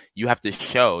proposition is you have to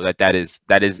show that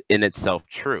is in itself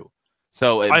true.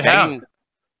 So I have.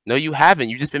 No, you haven't.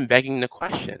 You've just been begging the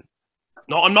question.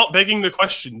 No, I'm not begging the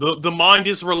question. The mind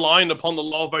is reliant upon the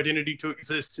law of identity to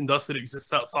exist, and thus it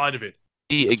exists outside of it.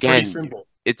 It's Again, pretty simple.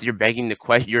 You're begging the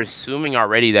question. You're assuming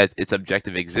already that it's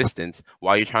objective existence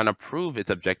while you're trying to prove its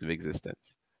objective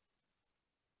existence.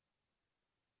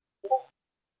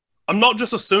 I'm not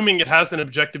just assuming it has an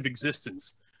objective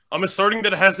existence. I'm asserting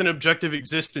that it has an objective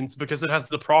existence because it has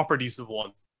the properties of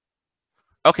one.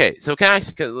 Okay, so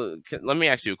let me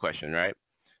ask you a question, right?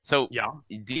 So yeah,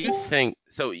 do you think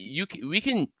so? You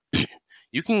can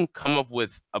come up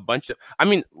with a bunch of. I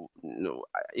mean, no,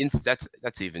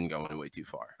 that's even going way too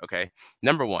far. Okay,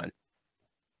 number one.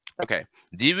 Okay,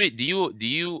 do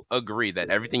you agree that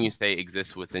everything you say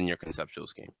exists within your conceptual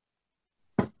scheme?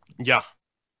 Yeah.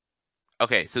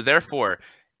 Okay, so therefore,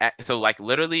 so like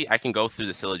literally, I can go through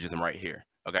the syllogism right here.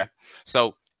 Okay,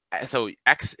 so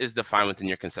X is defined within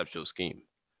your conceptual scheme.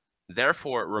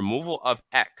 Therefore, removal of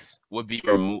X would be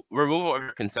removal of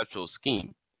your conceptual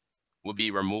scheme would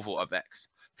be removal of X.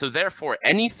 So therefore,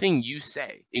 anything you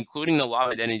say, including the law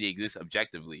of identity exists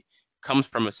objectively, comes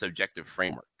from a subjective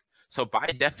framework. So by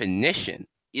definition,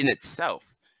 in itself,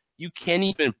 you can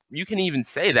even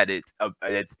say that it's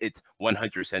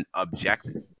 100%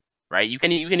 objective, right? You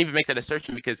can even make that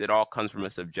assertion because it all comes from a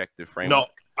subjective framework.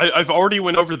 No, I've already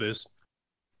went over this.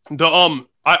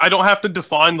 I don't have to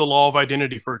define the law of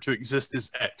identity for it to exist as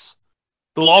X.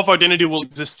 The law of identity will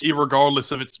exist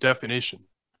irregardless of its definition.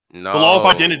 No. The law of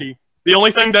identity, the only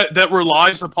thing that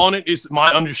relies upon it is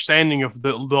my understanding of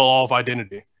the law of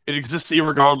identity. It exists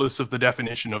irregardless of the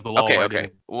definition of the law of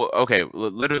identity. Okay.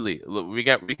 Literally, we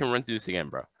can run through this again,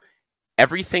 bro.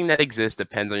 Everything that exists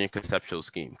depends on your conceptual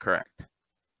scheme, correct?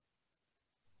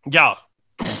 Yeah.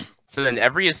 So then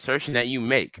every assertion that you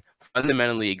make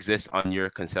fundamentally exists on your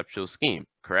conceptual scheme,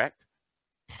 correct?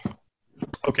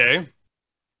 Okay.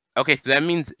 Okay, so that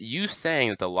means you saying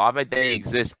that the law of identity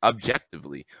exists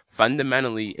objectively,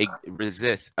 fundamentally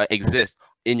exists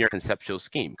in your conceptual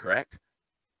scheme, correct?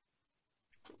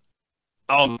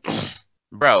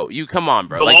 Bro, you come on,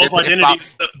 bro. The law of identity.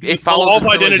 The law of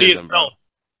identity itself.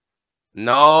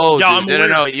 No, yeah, dude,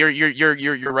 no.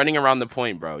 You're running around the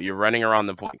point, bro. You're running around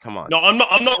the point. Come on. No, I'm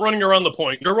not running around the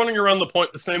point. You're running around the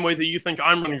point the same way that you think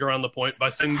I'm running around the point by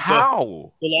saying the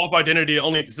law of identity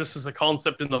only exists as a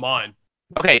concept in the mind.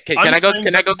 Okay, can I go through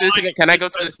this again? Can I go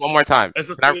through this one more time?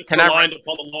 Can I run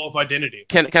upon the law of identity?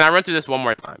 Can I run through this one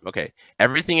more time? Okay,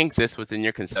 everything exists within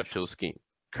your conceptual scheme,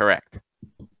 correct?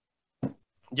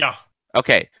 Yeah.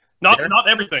 Okay. Not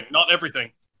everything. Not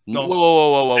everything. No.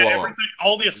 Whoa. Everything,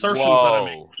 all the assertions that I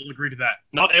make, I'll agree to that.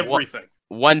 Not everything.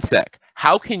 One sec.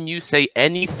 How can you say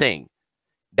anything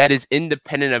that is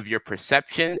independent of your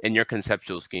perception and your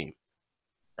conceptual scheme?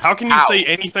 How can you say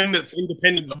anything that's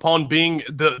independent upon being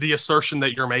the assertion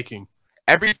that you're making?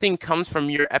 Everything comes from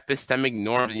your epistemic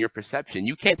norms and your perception.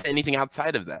 You can't say anything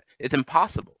outside of that. It's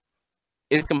impossible.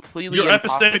 It's completely impossible.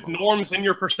 Epistemic norms and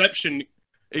your perception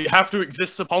have to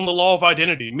exist upon the law of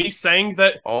identity. Me saying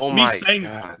that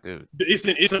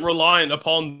isn't reliant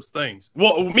upon those things.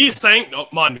 Well, me saying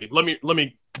mind me, let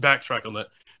me backtrack on that.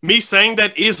 Me saying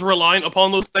that is reliant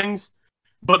upon those things,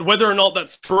 but whether or not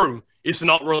that's true is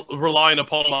not reliant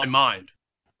upon my mind.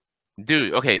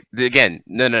 Dude, okay, again,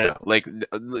 no. Like,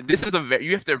 this is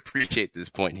you have to appreciate this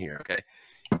point here, okay?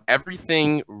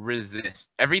 Everything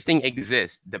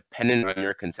exists dependent on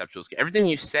your conceptual scheme. Everything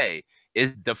you say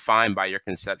is defined by your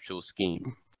conceptual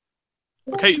scheme.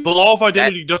 Okay, the law of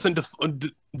identity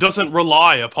doesn't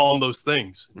rely upon those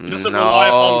things. It doesn't rely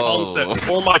upon concepts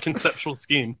or my conceptual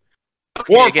scheme.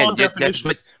 Okay, or upon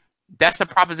definitions. That's the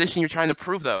proposition you're trying to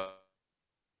prove, though.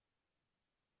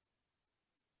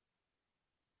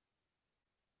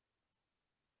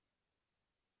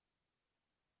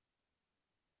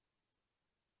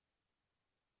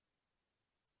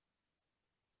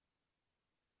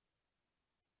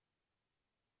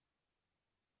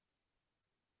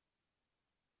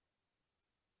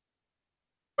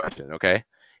 Question, okay?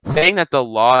 Saying that the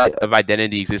law of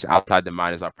identity exists outside the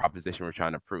mind is our proposition we're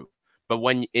trying to prove. But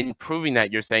when in proving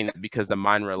that, you're saying that because the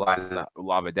mind relies on the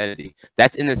law of identity,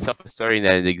 that's in itself asserting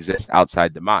that it exists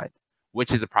outside the mind,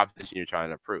 which is a proposition you're trying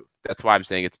to prove. That's why I'm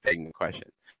saying it's begging the question.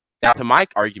 Now, to my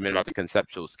argument about the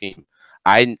conceptual scheme,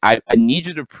 I need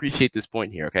you to appreciate this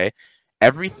point here, okay?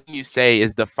 Everything you say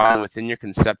is defined within your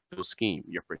conceptual scheme,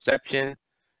 your perception,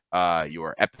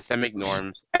 your epistemic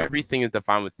norms, everything is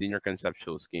defined within your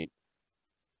conceptual scheme.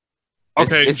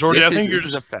 Okay, Jordy, I think you're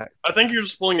just a fact. I think you're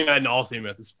just pulling an ad nauseum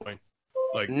at this point.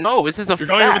 Like, no, this is a you're fact.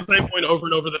 going over the same point over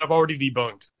and over that I've already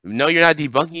debunked. No, you're not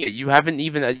debunking it. You haven't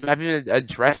even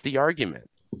addressed the argument.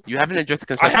 You haven't addressed the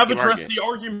conceptual I have addressed the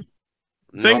argument.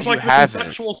 No, Things like the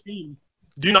conceptual scheme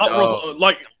do not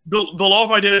like the law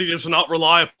of identity does not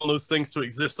rely upon those things to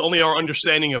exist. Only our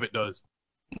understanding of it does.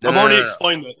 I've already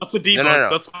explained that. That's a debunk.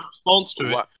 That's my response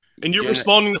to it. And you're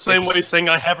responding the same way, saying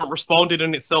I haven't responded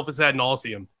in itself is ad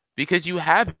nauseum. Because you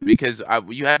have, because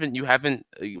you haven't.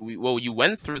 Well, you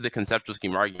went through the conceptual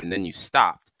scheme argument, and then you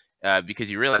stopped because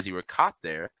you realized you were caught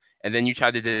there, and then you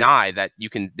tried to deny that you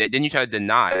can. Then you tried to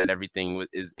deny that everything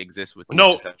exists within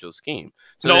the conceptual scheme.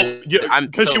 So no,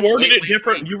 because you worded it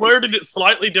different. You worded it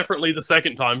slightly differently the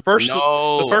second time. The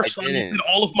first time you said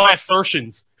all of my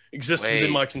assertions exist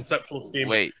within my conceptual scheme.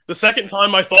 The second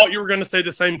time I thought you were going to say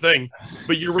the same thing,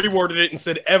 but you reworded it and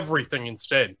said everything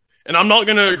instead. And I'm not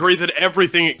going to agree that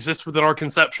everything exists within our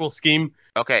conceptual scheme.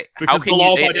 Okay, because the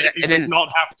law of identity does not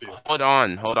have to. Hold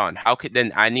on. How could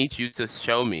then? I need you to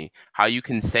show me how you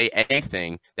can say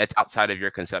anything that's outside of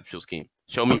your conceptual scheme.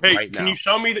 Show me right now. Can you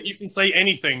show me that you can say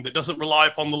anything that doesn't rely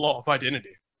upon the law of identity?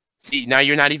 See, now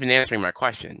you're not even answering my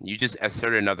question. You just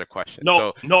asserted another question.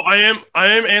 No, I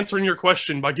am answering your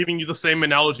question by giving you the same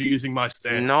analogy using my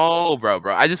stance. No,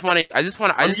 bro. I just want to.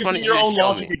 I'm using your own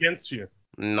logic against you.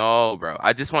 No, bro.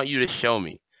 I just want you to show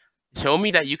me. Show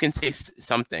me that you can say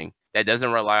something that doesn't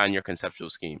rely on your conceptual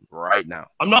scheme right now.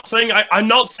 I'm not saying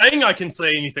I can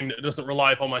say anything that doesn't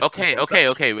rely upon my. Okay. Wait.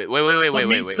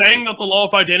 Saying that the law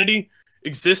of identity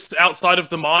exists outside of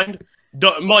the mind,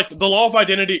 like the law of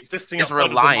identity existing outside of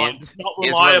the mind, does not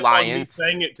rely upon me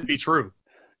saying it to be true.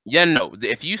 Yeah, no.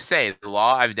 If you say the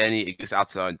law of identity exists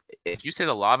outside,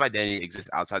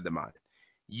 the mind,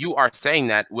 you are saying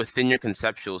that within your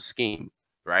conceptual scheme.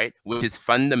 Right, which is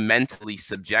fundamentally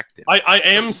subjective. I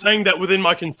am saying that within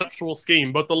my conceptual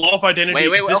scheme, but the law of identity.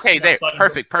 Wait. Okay, there.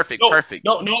 Perfect.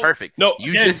 No.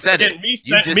 You just said it. Me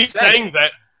saying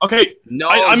that. Okay. No.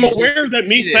 I'm aware that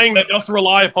me saying that does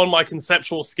rely upon my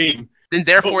conceptual scheme. Then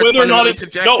therefore, whether or not it's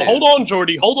subjective. No, hold on,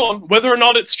 Jordy. Hold on. Whether or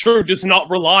not it's true does not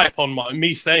rely upon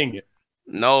me saying it.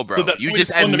 No, bro. So you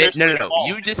just admit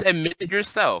You just admitted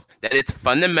yourself that it's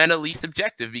fundamentally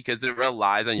subjective because it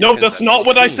relies on your. No, that's not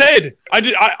what I said.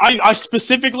 I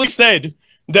specifically said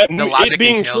that it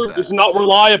being true does not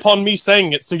rely upon me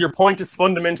saying it. So your point is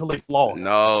fundamentally flawed.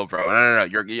 No, bro. No.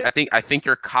 I think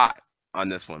you're caught on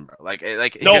this one, bro. Like.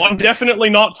 No, I'm definitely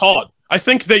not caught. I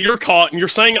think that you're caught, and you're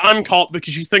saying I'm caught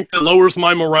because you think that lowers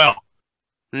my morale.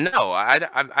 No, I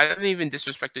haven't even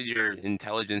disrespected your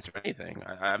intelligence or anything.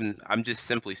 I'm just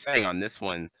simply saying on this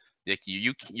one, like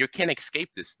you can't escape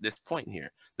this point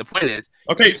here. The point is,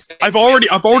 okay, I've already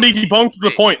debunked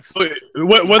the point. So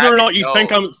whether or not you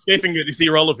think I'm escaping it is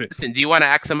irrelevant. Listen, do you want to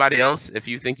ask somebody else if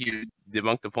you think you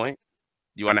debunked the point?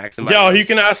 Do you want to ask somebody? Yeah, else? You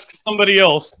can ask somebody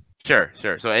else. Sure.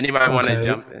 So anybody want to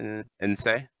jump in and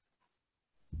say?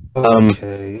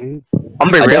 Okay.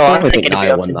 I'm be real. I think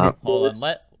anybody else. Hold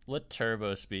on. Let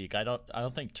Turbo speak. I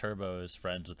don't think Turbo is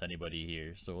friends with anybody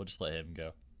here, so we'll just let him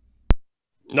go.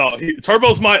 No,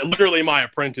 Turbo's literally my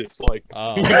apprentice. Like.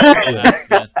 Oh.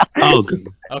 Good.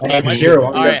 Okay.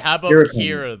 All right. How about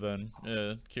Kira then?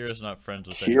 Kira's not friends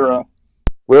with anybody.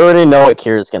 We already know what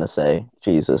Kira's gonna say.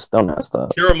 Jesus, don't ask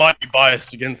that. Kira might be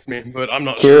biased against me, but I'm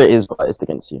not Kira sure. Kira is biased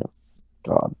against you.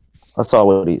 God, I saw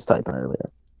what he's typing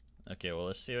earlier. Okay, well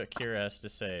let's see what Kira has to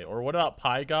say. Or what about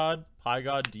PyGod?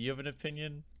 PyGod, do you have an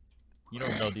opinion? You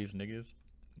don't know these niggas.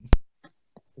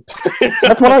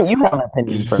 Seth, why don't you have an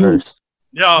opinion first?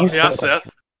 Yeah, Seth.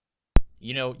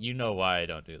 You know why I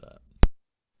don't do that.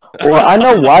 Well, I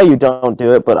know why you don't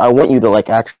do it, but I want you to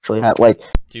actually have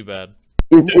Too bad.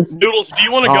 Noodles, do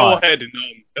you want to go ahead and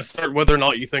assert whether or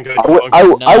not you think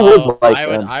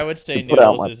I would say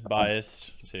Noodles is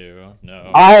biased too.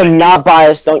 No. I am not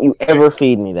biased. Don't you ever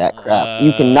feed me that crap.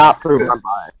 You cannot prove I'm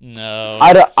biased. No.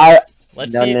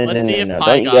 Let's see if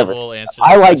PyGod will answer.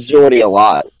 I like Jordy a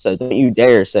lot, so don't you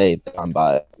dare say that I'm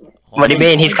biased. What do you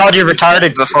mean? He's called you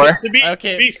retarded before. To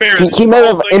be fair, he may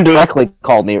have indirectly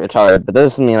called me retarded, but that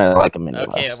doesn't mean I like him any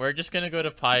Okay, less. We're just gonna go to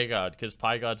PyGod because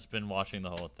PyGod's been watching the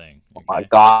whole thing. Okay. Oh my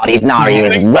God, he's not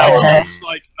even relevant. Just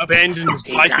abandoned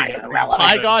typing.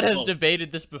 PyGod has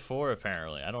debated this before,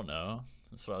 apparently. I don't know.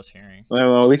 That's what I was hearing.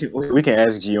 Well, we can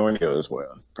ask Giorgio as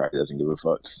well. Probably doesn't give a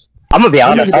fuck. I'm gonna be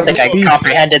honest. I think I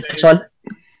comprehended this one.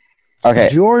 Okay.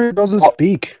 Giorgio doesn't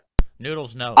speak.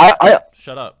 Noodles, no.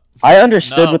 Shut up. I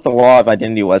understood what the law of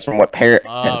identity was from what Parrot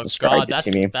has described it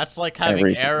to me. That's like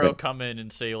having Arrow come in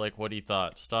and say what he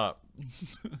thought. Stop.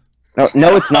 No,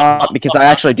 it's not, because I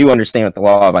actually do understand what the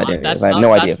law of identity is. I have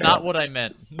no idea. That's not what I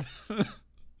meant.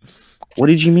 What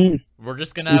did you mean? We're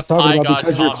just gonna He's have talking Pi about God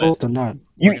because you're comment. close or not.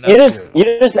 You're gonna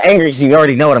have just angry because you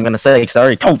already know what I'm gonna say. Because I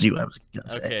already told you what I was gonna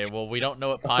say. Okay, well, we don't know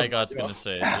what Pi God's gonna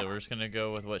say, so we're just gonna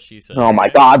go with what she said. Oh my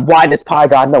okay? God! Why does Pi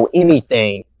God know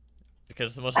anything?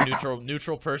 Because the most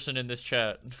neutral person in this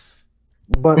chat.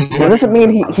 But That doesn't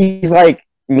mean he's like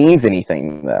means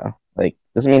anything though. Like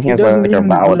doesn't mean he has doesn't like a even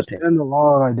valid opinion. understand the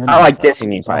law of identity. I like this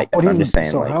in you, So Pi. how would I'm he- just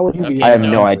saying. So Like, how would he be? Okay, I have so-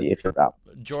 no idea if you're valid.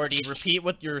 Jordy, repeat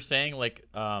what you were saying. Like,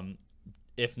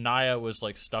 if Naya was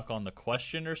like stuck on the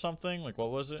question or something. Like,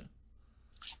 what was it?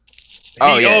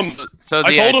 Oh He, yeah. So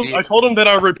I the told him. idea- I told him that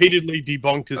I repeatedly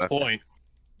debunked his point,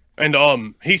 and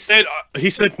he said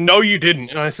no, you didn't,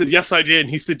 and I said yes, I did. And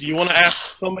he said, do you want to ask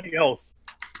somebody else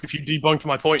if you debunked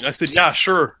my point? And I said, yeah,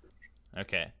 sure.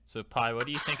 Okay, so Pi, what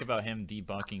do you think about him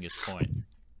debunking his point?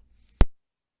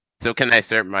 So can I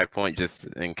assert my point just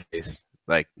in case,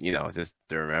 like, you know, just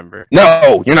to remember?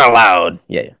 No, you're not allowed.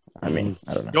 Yeah. I mean,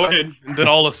 I don't know. Go ahead, and then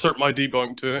I'll assert my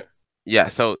debunk to it. Yeah,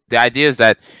 so the idea is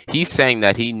that he's saying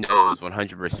that he knows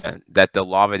 100% that the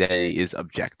law of identity is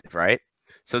objective, right?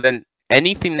 So then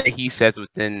anything that he says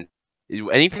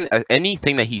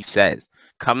anything that he says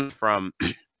comes from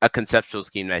a conceptual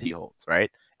scheme that he holds,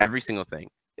 right? Every single thing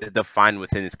is defined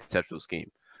within his conceptual scheme.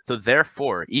 So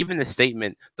therefore, even the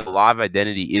statement, the law of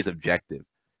identity is objective,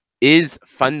 is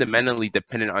fundamentally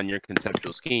dependent on your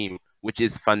conceptual scheme, which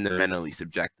is fundamentally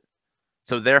subjective.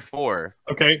 So therefore,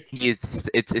 Okay. it's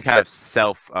kind of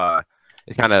self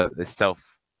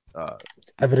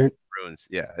Evident. ruins.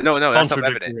 Yeah. No, that's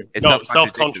self-evident. Contradictory. It's No, self-contradictory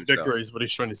self-contradictory is what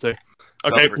he's trying to say.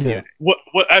 Okay. Self-refuting.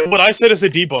 What I said as a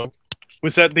debunk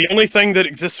was that the only thing that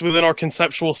exists within our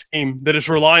conceptual scheme that is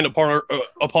reliant upon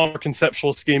our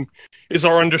conceptual scheme is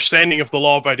our understanding of the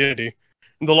law of identity.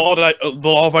 And the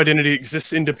law of identity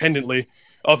exists independently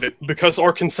of it because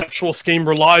our conceptual scheme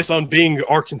relies on being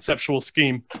our conceptual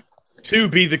scheme to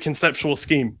be the conceptual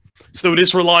scheme. So it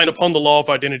is reliant upon the law of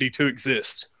identity to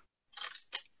exist.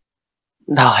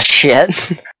 Oh shit.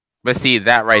 But see,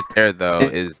 that right there though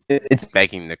is It's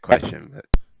begging the question. But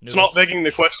It's not begging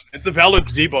the question. It's a valid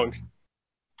debunk.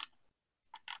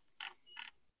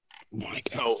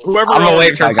 So whoever I'm else-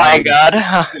 away from Pi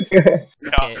God.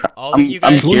 Okay, all I'm of you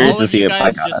guys, curious all to of see you if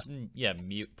guys I got just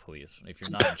mute please. If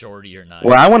you're not Jordy or not.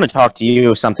 Well, I want to talk to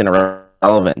you something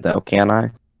relevant though. Can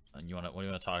I? What do you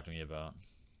want to talk to me about?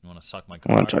 You want to suck my I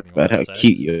cock? want to talk You about wanna how sex?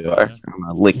 cute you are. Yeah. I'm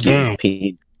gonna lick you, Damn.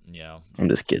 Pete. Yeah. I'm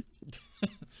just kidding.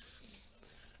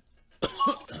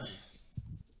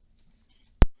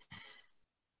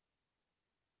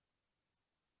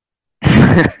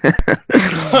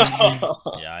 Yeah,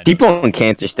 I know. People in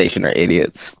Cancer Station are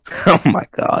idiots. Oh my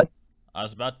god. I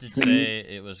was about to say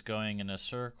it was going in a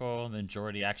circle, and then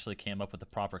Jordy actually came up with the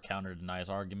proper counter to deny his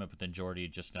argument, but then Jordy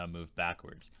just now moved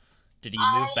backwards. Did he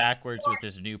move backwards with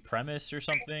his new premise or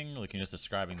something? Like he was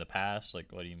describing the past? Like,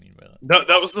 what do you mean by that?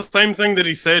 That was the same thing that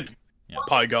he said. Yeah.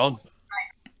 Pi God.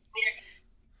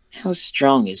 How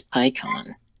strong is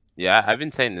PyCon? yeah, I've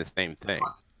been saying the same thing.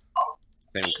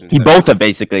 Same You concept. both have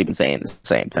basically been saying the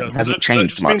same thing. Yeah, It so hasn't that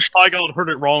changed just means much. Pi God heard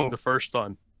it wrong the first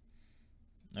time.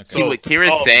 Okay. See what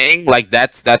Kira's Oh. saying? Like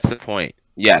that's the point.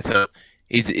 Yeah, so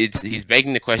he's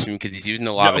begging the question because he's using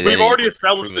the law of Yeah, identity. we've already to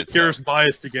established prove that Kira's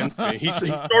biased against me. He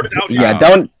started out. Yeah, Wow.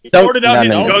 don't. He started out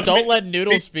his no, no. gun- Don't let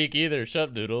Noodles speak either. Shut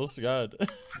up, Noodles. God.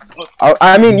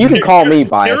 I mean, you can call me Kira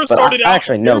biased, but started I out,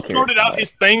 actually know Kira started out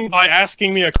his thing by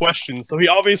asking me a question, so he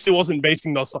obviously wasn't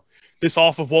basing this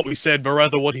off of what we said, but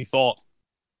rather what he thought,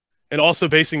 and also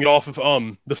basing it off of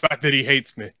the fact that he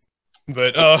hates me.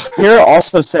 But Kira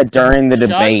also said during the Shut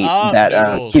debate up, that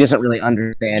Noodles. he doesn't really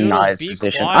understand Noodles, Naya's be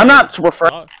position. quiet. I'm not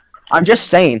referring. Fuck. I'm just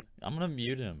saying. I'm gonna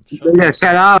mute him.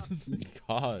 Shut up.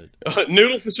 God.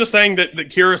 Noodles is just saying that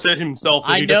Kira said himself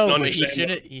that I he doesn't know, but he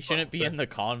understand. shouldn't be in the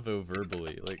convo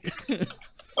verbally. Like.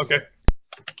 Okay.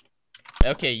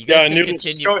 Okay, you Yeah, guys can Noodles,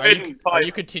 continue. go Are ahead you, and are type.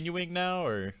 you continuing now,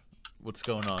 or what's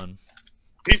going on?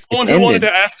 He's the one It's who wanted ended.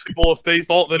 to ask people if they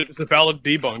thought that it was a valid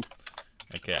debunk.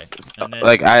 Okay. And then,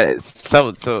 Like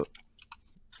so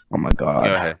Oh my god.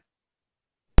 go ahead.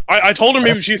 I told him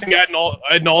he was using ad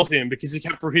nauseum because he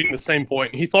kept repeating the same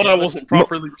point. He thought I wasn't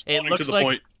properly it responding to looks the like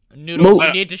point. Noodles, Mo-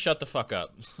 you need to shut the fuck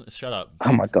up. Shut up.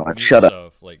 Oh my god. Mute Shut up.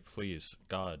 yourself, like, please,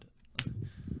 God.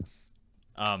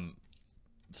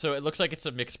 So it looks like it's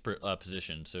a mixed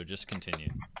position. So just continue.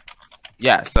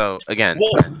 Yeah, so again,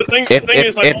 Well, the thing If-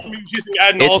 is, I if- told him he was using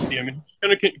ad it's- nauseum, and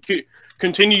he's going to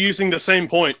continue using the same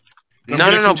point. And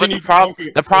I'm no, gonna but continue the problem, debunking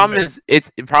it the same problem way.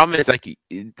 is, the problem is like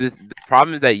the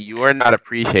problem is that you are not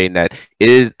appreciating that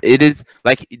it is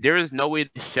like there is no way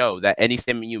to show that any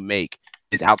statement you make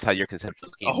is outside your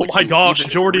conceptual scheme. Oh which my you gosh,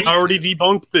 even Jordy, agree I already to.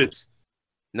 debunked this.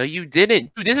 No, you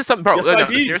didn't. Dude, this is something, bro. Yes, no, I no,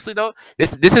 did. seriously though,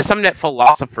 this is something that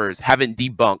philosophers haven't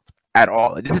debunked at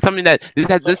all. This is something that this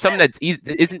is something that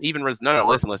isn't even no,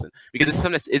 listen, because this is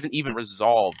something that isn't even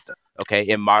resolved. Okay,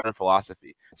 in modern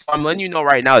philosophy. So I'm letting you know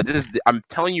right now. I'm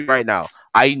telling you right now.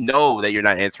 I know that you're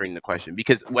not answering the question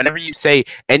because whenever you say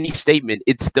any statement,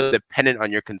 it's still dependent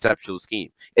on your conceptual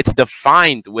scheme. It's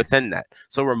defined within that.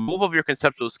 So removal of your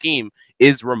conceptual scheme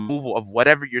is removal of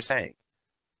whatever you're saying.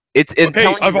 It's Okay,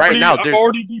 telling you I've right now. I've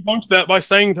already debunked that by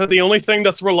saying that the only thing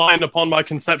that's reliant upon my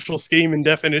conceptual scheme and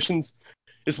definitions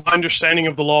is my understanding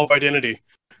of the law of identity.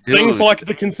 Dude, Things like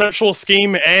the conceptual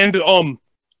scheme and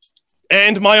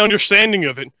my understanding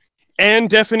of it, and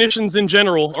definitions in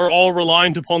general are all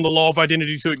reliant upon the law of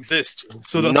identity to exist.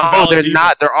 So that's no, they're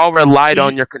not. They're all relied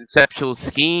on your conceptual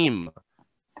scheme.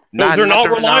 No, they're not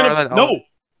reliant.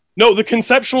 No, the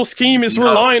conceptual scheme is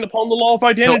reliant upon the law of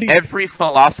identity. So every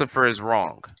philosopher is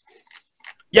wrong.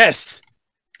 Yes.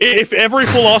 If every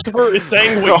philosopher is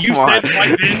saying what you said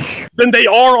right then they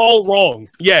are all wrong.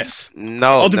 Yes.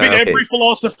 No, I'll debate every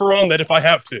philosopher on that if I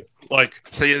have to. Like,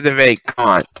 so you'll debate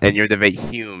Kant and you'll debate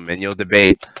Hume and you'll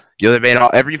debate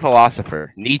every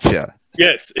philosopher, Nietzsche.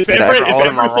 Yes, if every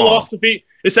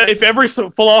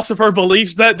philosopher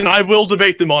believes that, then I will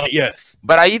debate them on it. Yes.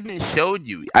 But I even showed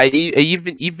you.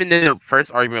 Even in the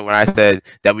first argument when I said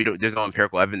that there's no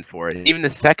empirical evidence for it, and even the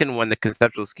second one, the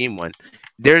conceptual scheme one,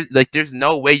 there's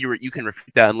no way you can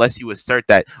refute that unless you assert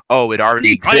that it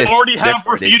already exists. I already have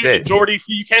refuted it, Jordy.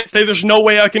 So you can't say there's no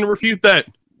way I can refute that.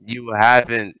 You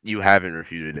haven't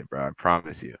refuted it, bro. I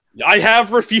promise you. I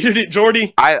have refuted it,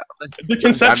 Jordy. The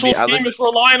conceptual scheme is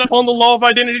relying upon the law of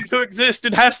identity to exist.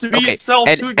 It has to be itself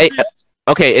to exist.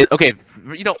 Okay.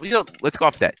 You know. Let's go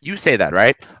off that. You say that,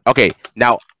 right? Okay.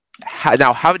 Now how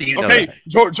do you know that?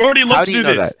 Okay, Jordy, let's do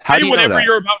this. Say whatever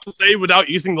you're about to say without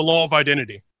using the law of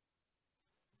identity.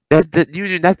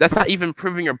 That's not even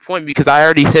proving your point because I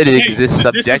already said it exists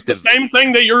subjectively. This is the same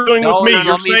thing that you're doing with me.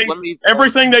 You're saying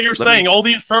everything that you're saying, all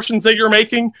the assertions that you're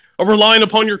making are relying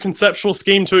upon your conceptual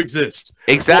scheme to exist.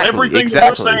 Exactly. Well, everything that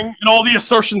you're saying and all the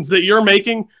assertions that you're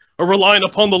making are relying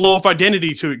upon the law of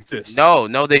identity to exist.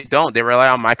 No, they don't. They rely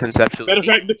on my conceptual. Matter of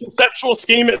fact, the conceptual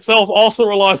scheme itself also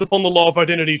relies upon the law of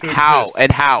identity to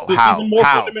exist. How? So even more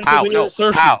fundamental than your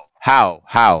assertions. How?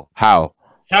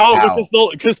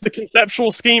 Because the conceptual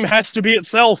scheme has to be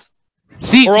itself.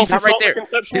 See, or else it's right not there. the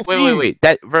conceptual scheme. Wait.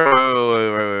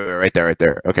 Right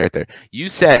there. Okay, right there. You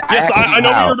said. Yes, I know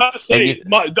what you're about to say.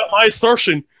 My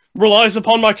assertion relies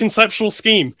upon my conceptual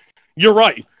scheme. You're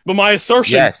right, but my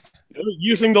assertion,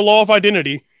 using the law of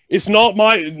identity, is not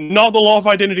the law of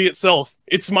identity itself.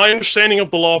 It's my understanding of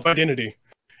the law of identity.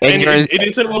 And it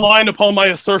isn't relying upon my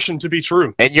assertion to be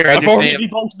true. And I've already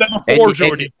debunked that before,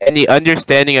 Jordy. And the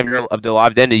understanding of the law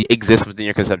of identity exists within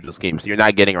your conceptual scheme, so you're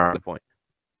not getting around the point.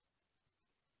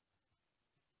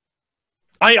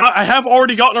 I have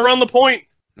already gotten around the point.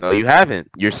 No, you haven't.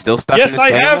 You're still stuck. Yes,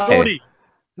 I have, Jordy.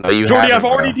 No, you Jordy, haven't, I've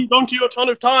already debunked you a ton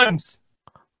of times.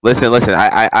 Listen.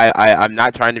 I'm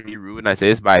not trying to be rude when I say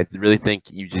this, but I really think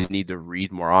you just need to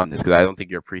read more on this because I don't think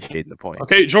you're appreciating the point.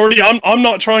 Okay, Jordy, I'm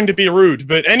not trying to be rude,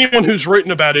 but anyone who's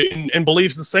written about it and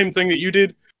believes the same thing that you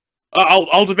did,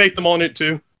 I'll debate them on it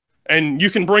too. And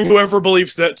you can bring whoever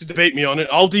believes that to debate me on it.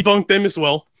 I'll debunk them as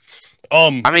well. I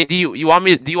mean, do you want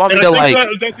me to that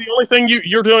the only thing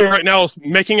you're doing right now is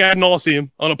making ad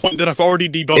nauseum on a point that I've already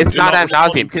debunked. It's not ad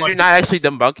nauseum because you're not actually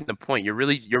debunking the point.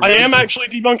 I am actually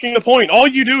debunking the point. All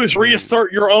you do is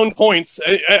reassert your own points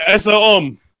as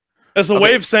a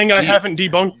way of saying I haven't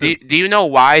debunked them. Do you know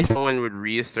why someone would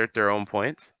reassert their own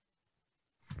points?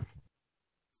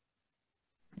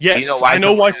 Yes, I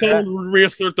know why someone would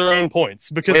reassert their own points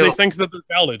because they think that they're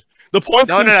valid. The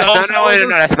points themselves. No,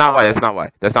 that's not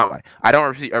why. I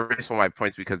don't reassert my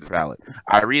points because they're valid.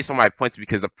 I reassert my points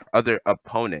because the other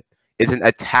opponent isn't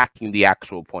attacking the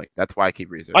actual point. That's why I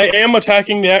keep reasserting. I am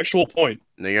attacking the actual point.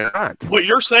 No, you're not. What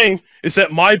you're saying is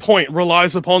that my point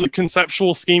relies upon the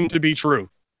conceptual scheme to be true.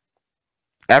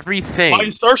 Everything. My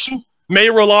assertion may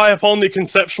rely upon the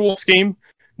conceptual scheme,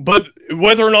 but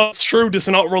whether or not it's true does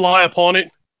not rely upon it.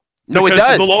 No, it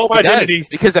does. The law of identity.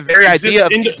 Because the very idea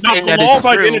of saying that it's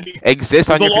true exists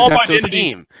on your conceptual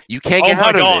scheme. You can't get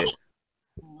out of it.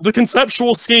 The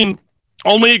conceptual scheme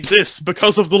only exists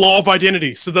because of the law of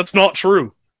identity, so that's not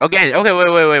true. Okay,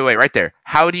 wait, right there.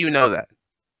 How do you know that?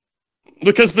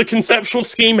 Because the conceptual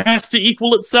scheme has to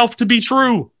equal itself to be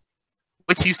true.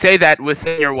 But you say that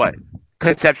within your what?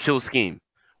 Conceptual scheme.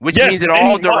 Which means it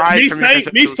all derives from your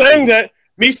conceptual scheme.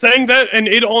 Me saying that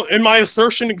and my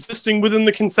assertion existing within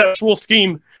the conceptual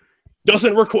scheme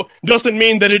doesn't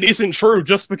mean that it isn't true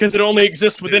just because it only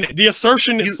exists within it. The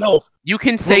assertion itself. You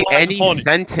can say any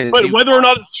sentence, but whether or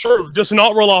not it's true does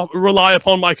not rely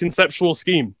upon my conceptual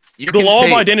scheme. The law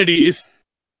of identity is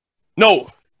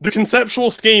the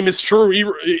conceptual scheme is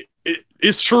true.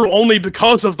 Is true only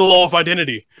because of the law of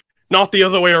identity, not the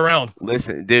other way around.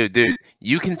 Listen, dude,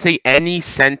 you can say any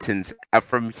sentence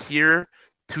from here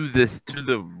to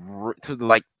the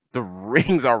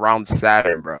rings around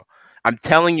Saturn, bro. I'm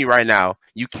telling you right now,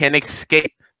 you can't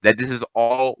escape that this is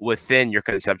all within your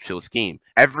conceptual scheme.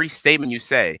 Every statement you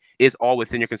say is all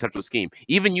within your conceptual scheme.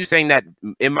 Even you saying that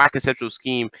in my conceptual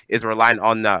scheme is relying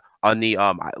on the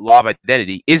law of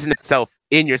identity isn't itself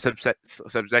in your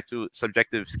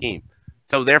subjective scheme.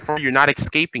 So therefore, you're not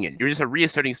escaping it. You're just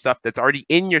reasserting stuff that's already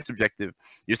in your subjective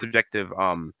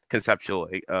conceptual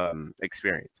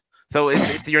experience. So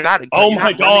you're not. Oh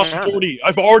my gosh, Jordy!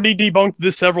 I've already debunked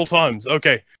this several times.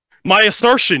 Okay, my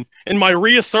assertion and my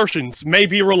reassertions may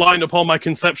be relying upon my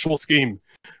conceptual scheme,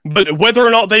 but whether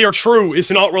or not they are true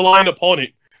is not relying upon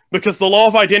it, because the law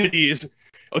of identity is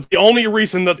the only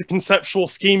reason that the conceptual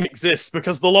scheme exists.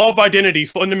 Because the law of identity,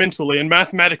 fundamentally and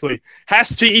mathematically,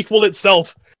 has to equal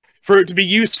itself for it to be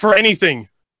used for anything.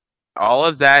 All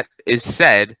of that is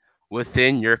said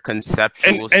within your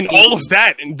conceptual scheme. And all of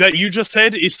that you just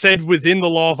said is said within the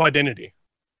law of identity.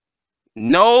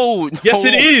 No. Yes,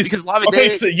 it is. Okay,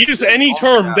 so use any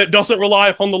term that doesn't rely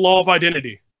upon the law of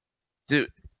identity.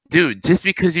 Dude, just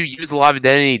because you use the law of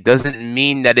identity doesn't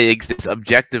mean that it exists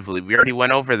objectively. We already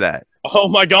went over that. Oh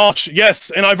my gosh,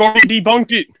 yes, and I've already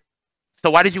debunked it.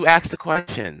 So why did you ask the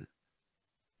question?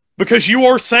 Because you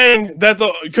are saying that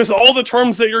because all the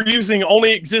terms that you're using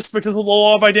only exist because of the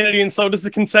law of identity, and so does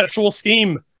the conceptual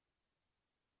scheme.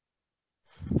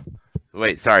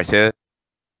 Wait, sorry, say that.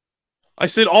 I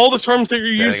said all the terms that you're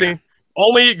using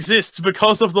only exist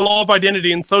because of the law of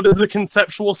identity, and so does the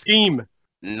conceptual scheme.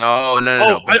 No.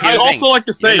 I also like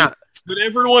to say that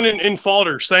everyone in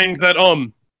fodder saying that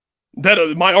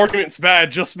that my argument's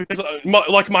bad just because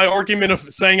my argument of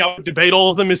saying I would debate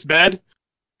all of them is bad.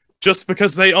 Just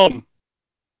because they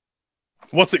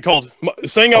what's it called?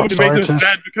 Saying I would debate them is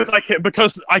bad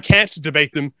because I can't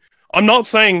debate them. I'm not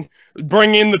saying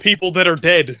bring in the people that are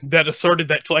dead that asserted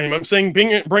that claim. I'm saying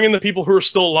bring in the people who are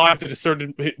still alive that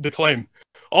asserted the claim.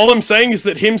 All I'm saying is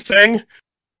that him saying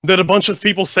that a bunch of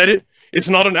people said it is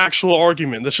not an actual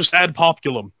argument. That's just ad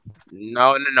populum.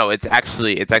 No. It's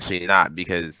actually not,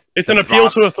 because it's an appeal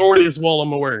to authority as well.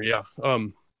 I'm aware. Yeah.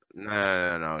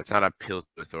 No. It's not appeal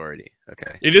to authority.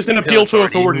 Okay. It is an appeal to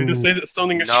authority to say that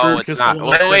something is true. It's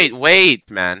not.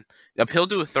 Wait, man. Appeal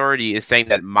to authority is saying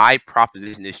that my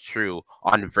proposition is true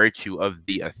on virtue of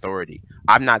the authority.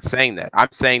 I'm not saying that. I'm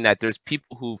saying that there's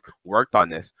people who've worked on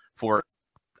this for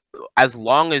as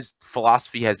long as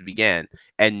philosophy has began,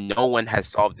 and no one has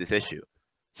solved this issue.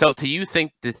 So for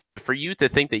you to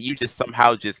think that you just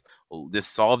somehow just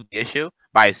solved the issue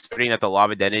by asserting that the law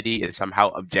of identity is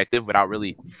somehow objective without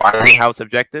really finding how it's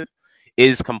objective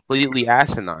is completely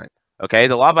asinine. Okay,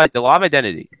 the law of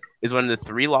identity is one of the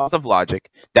 3 laws of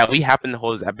logic that we happen to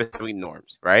hold as epistemic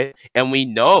norms, right? And we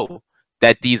know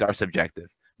that these are subjective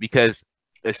because,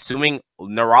 assuming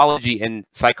neurology and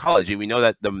psychology, we know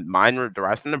that the mind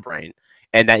derives from the brain,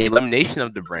 and that elimination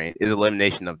of the brain is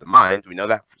elimination of the mind. We know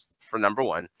that for number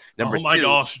 1. Number 2,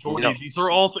 gosh, Jordy, these are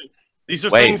all these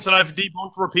are things that I've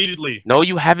debunked repeatedly. No,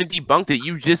 you haven't debunked it.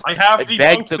 You just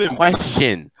begged the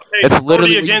question. Okay, that's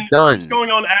literally again, done. It's going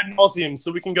on ad nauseum,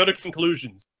 so we can go to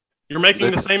conclusions. You're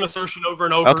making the same assertion over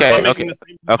and over. Okay,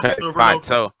 fine.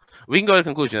 So we can go to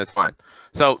conclusion. That's fine.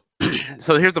 So,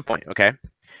 so here's the point. Okay,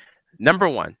 number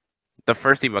 1, the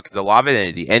first debunk, the law of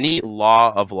identity. Any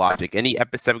law of logic, any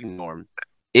epistemic norm,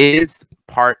 it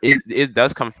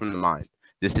does come from the mind.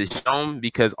 This is shown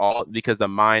because the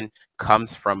mind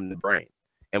comes from the brain,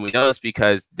 and we know this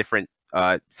because different.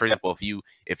 For example,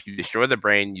 if you destroy the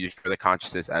brain, you destroy the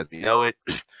consciousness as we know it.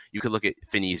 You could look at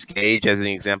Phineas Gage as an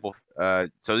example.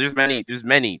 So there's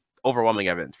many overwhelming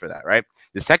evidence for that, right?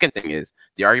 The second thing is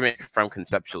the argument from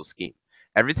conceptual scheme.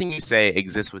 Everything you say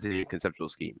exists within your conceptual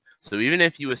scheme. So even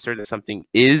if you assert that something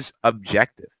is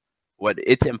objective,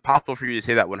 it's impossible for you to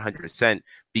say that 100%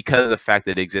 because of the fact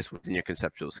that it exists within your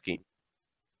conceptual scheme.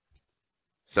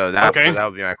 So that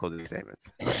would be my closing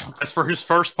statements. As for his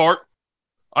first part,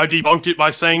 I debunked it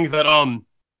by saying that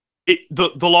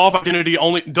the law of identity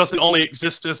doesn't only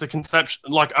exist as a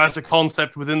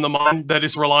concept within the mind that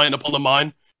is reliant upon the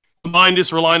mind. The mind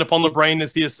is reliant upon the brain,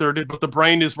 as he asserted, but the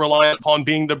brain is reliant upon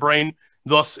being the brain,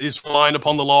 thus is reliant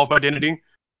upon the law of identity.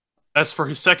 As for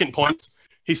his second point,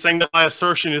 he's saying that my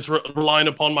assertion is relying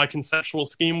upon my conceptual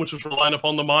scheme, which is reliant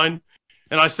upon the mind.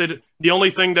 And I said the only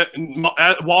thing that,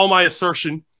 while my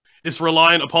assertion is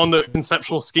reliant upon the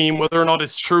conceptual scheme, whether or not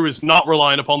it's true is not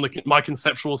reliant upon my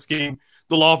conceptual scheme.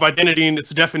 The law of identity and its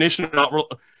definition are not.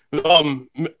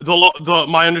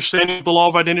 My understanding of the law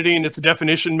of identity and its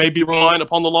definition may be reliant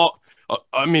upon the law.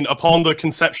 Upon the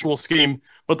conceptual scheme,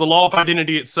 but the law of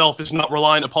identity itself is not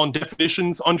reliant upon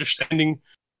definitions, understanding,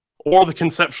 or the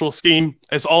conceptual scheme,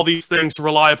 as all these things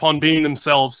rely upon being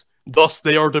themselves. Thus,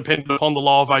 they are dependent upon the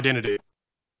law of identity.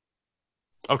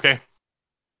 Okay.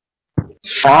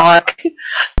 Fuck.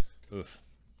 Oof.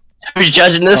 Who's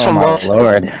judging this Oh one, my boss?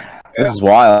 lord, this is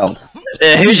wild.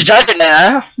 Who's judging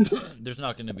now? There's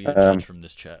not going to be a judge from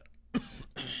this chat.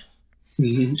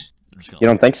 You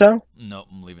don't think so? No,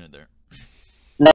 I'm leaving it there.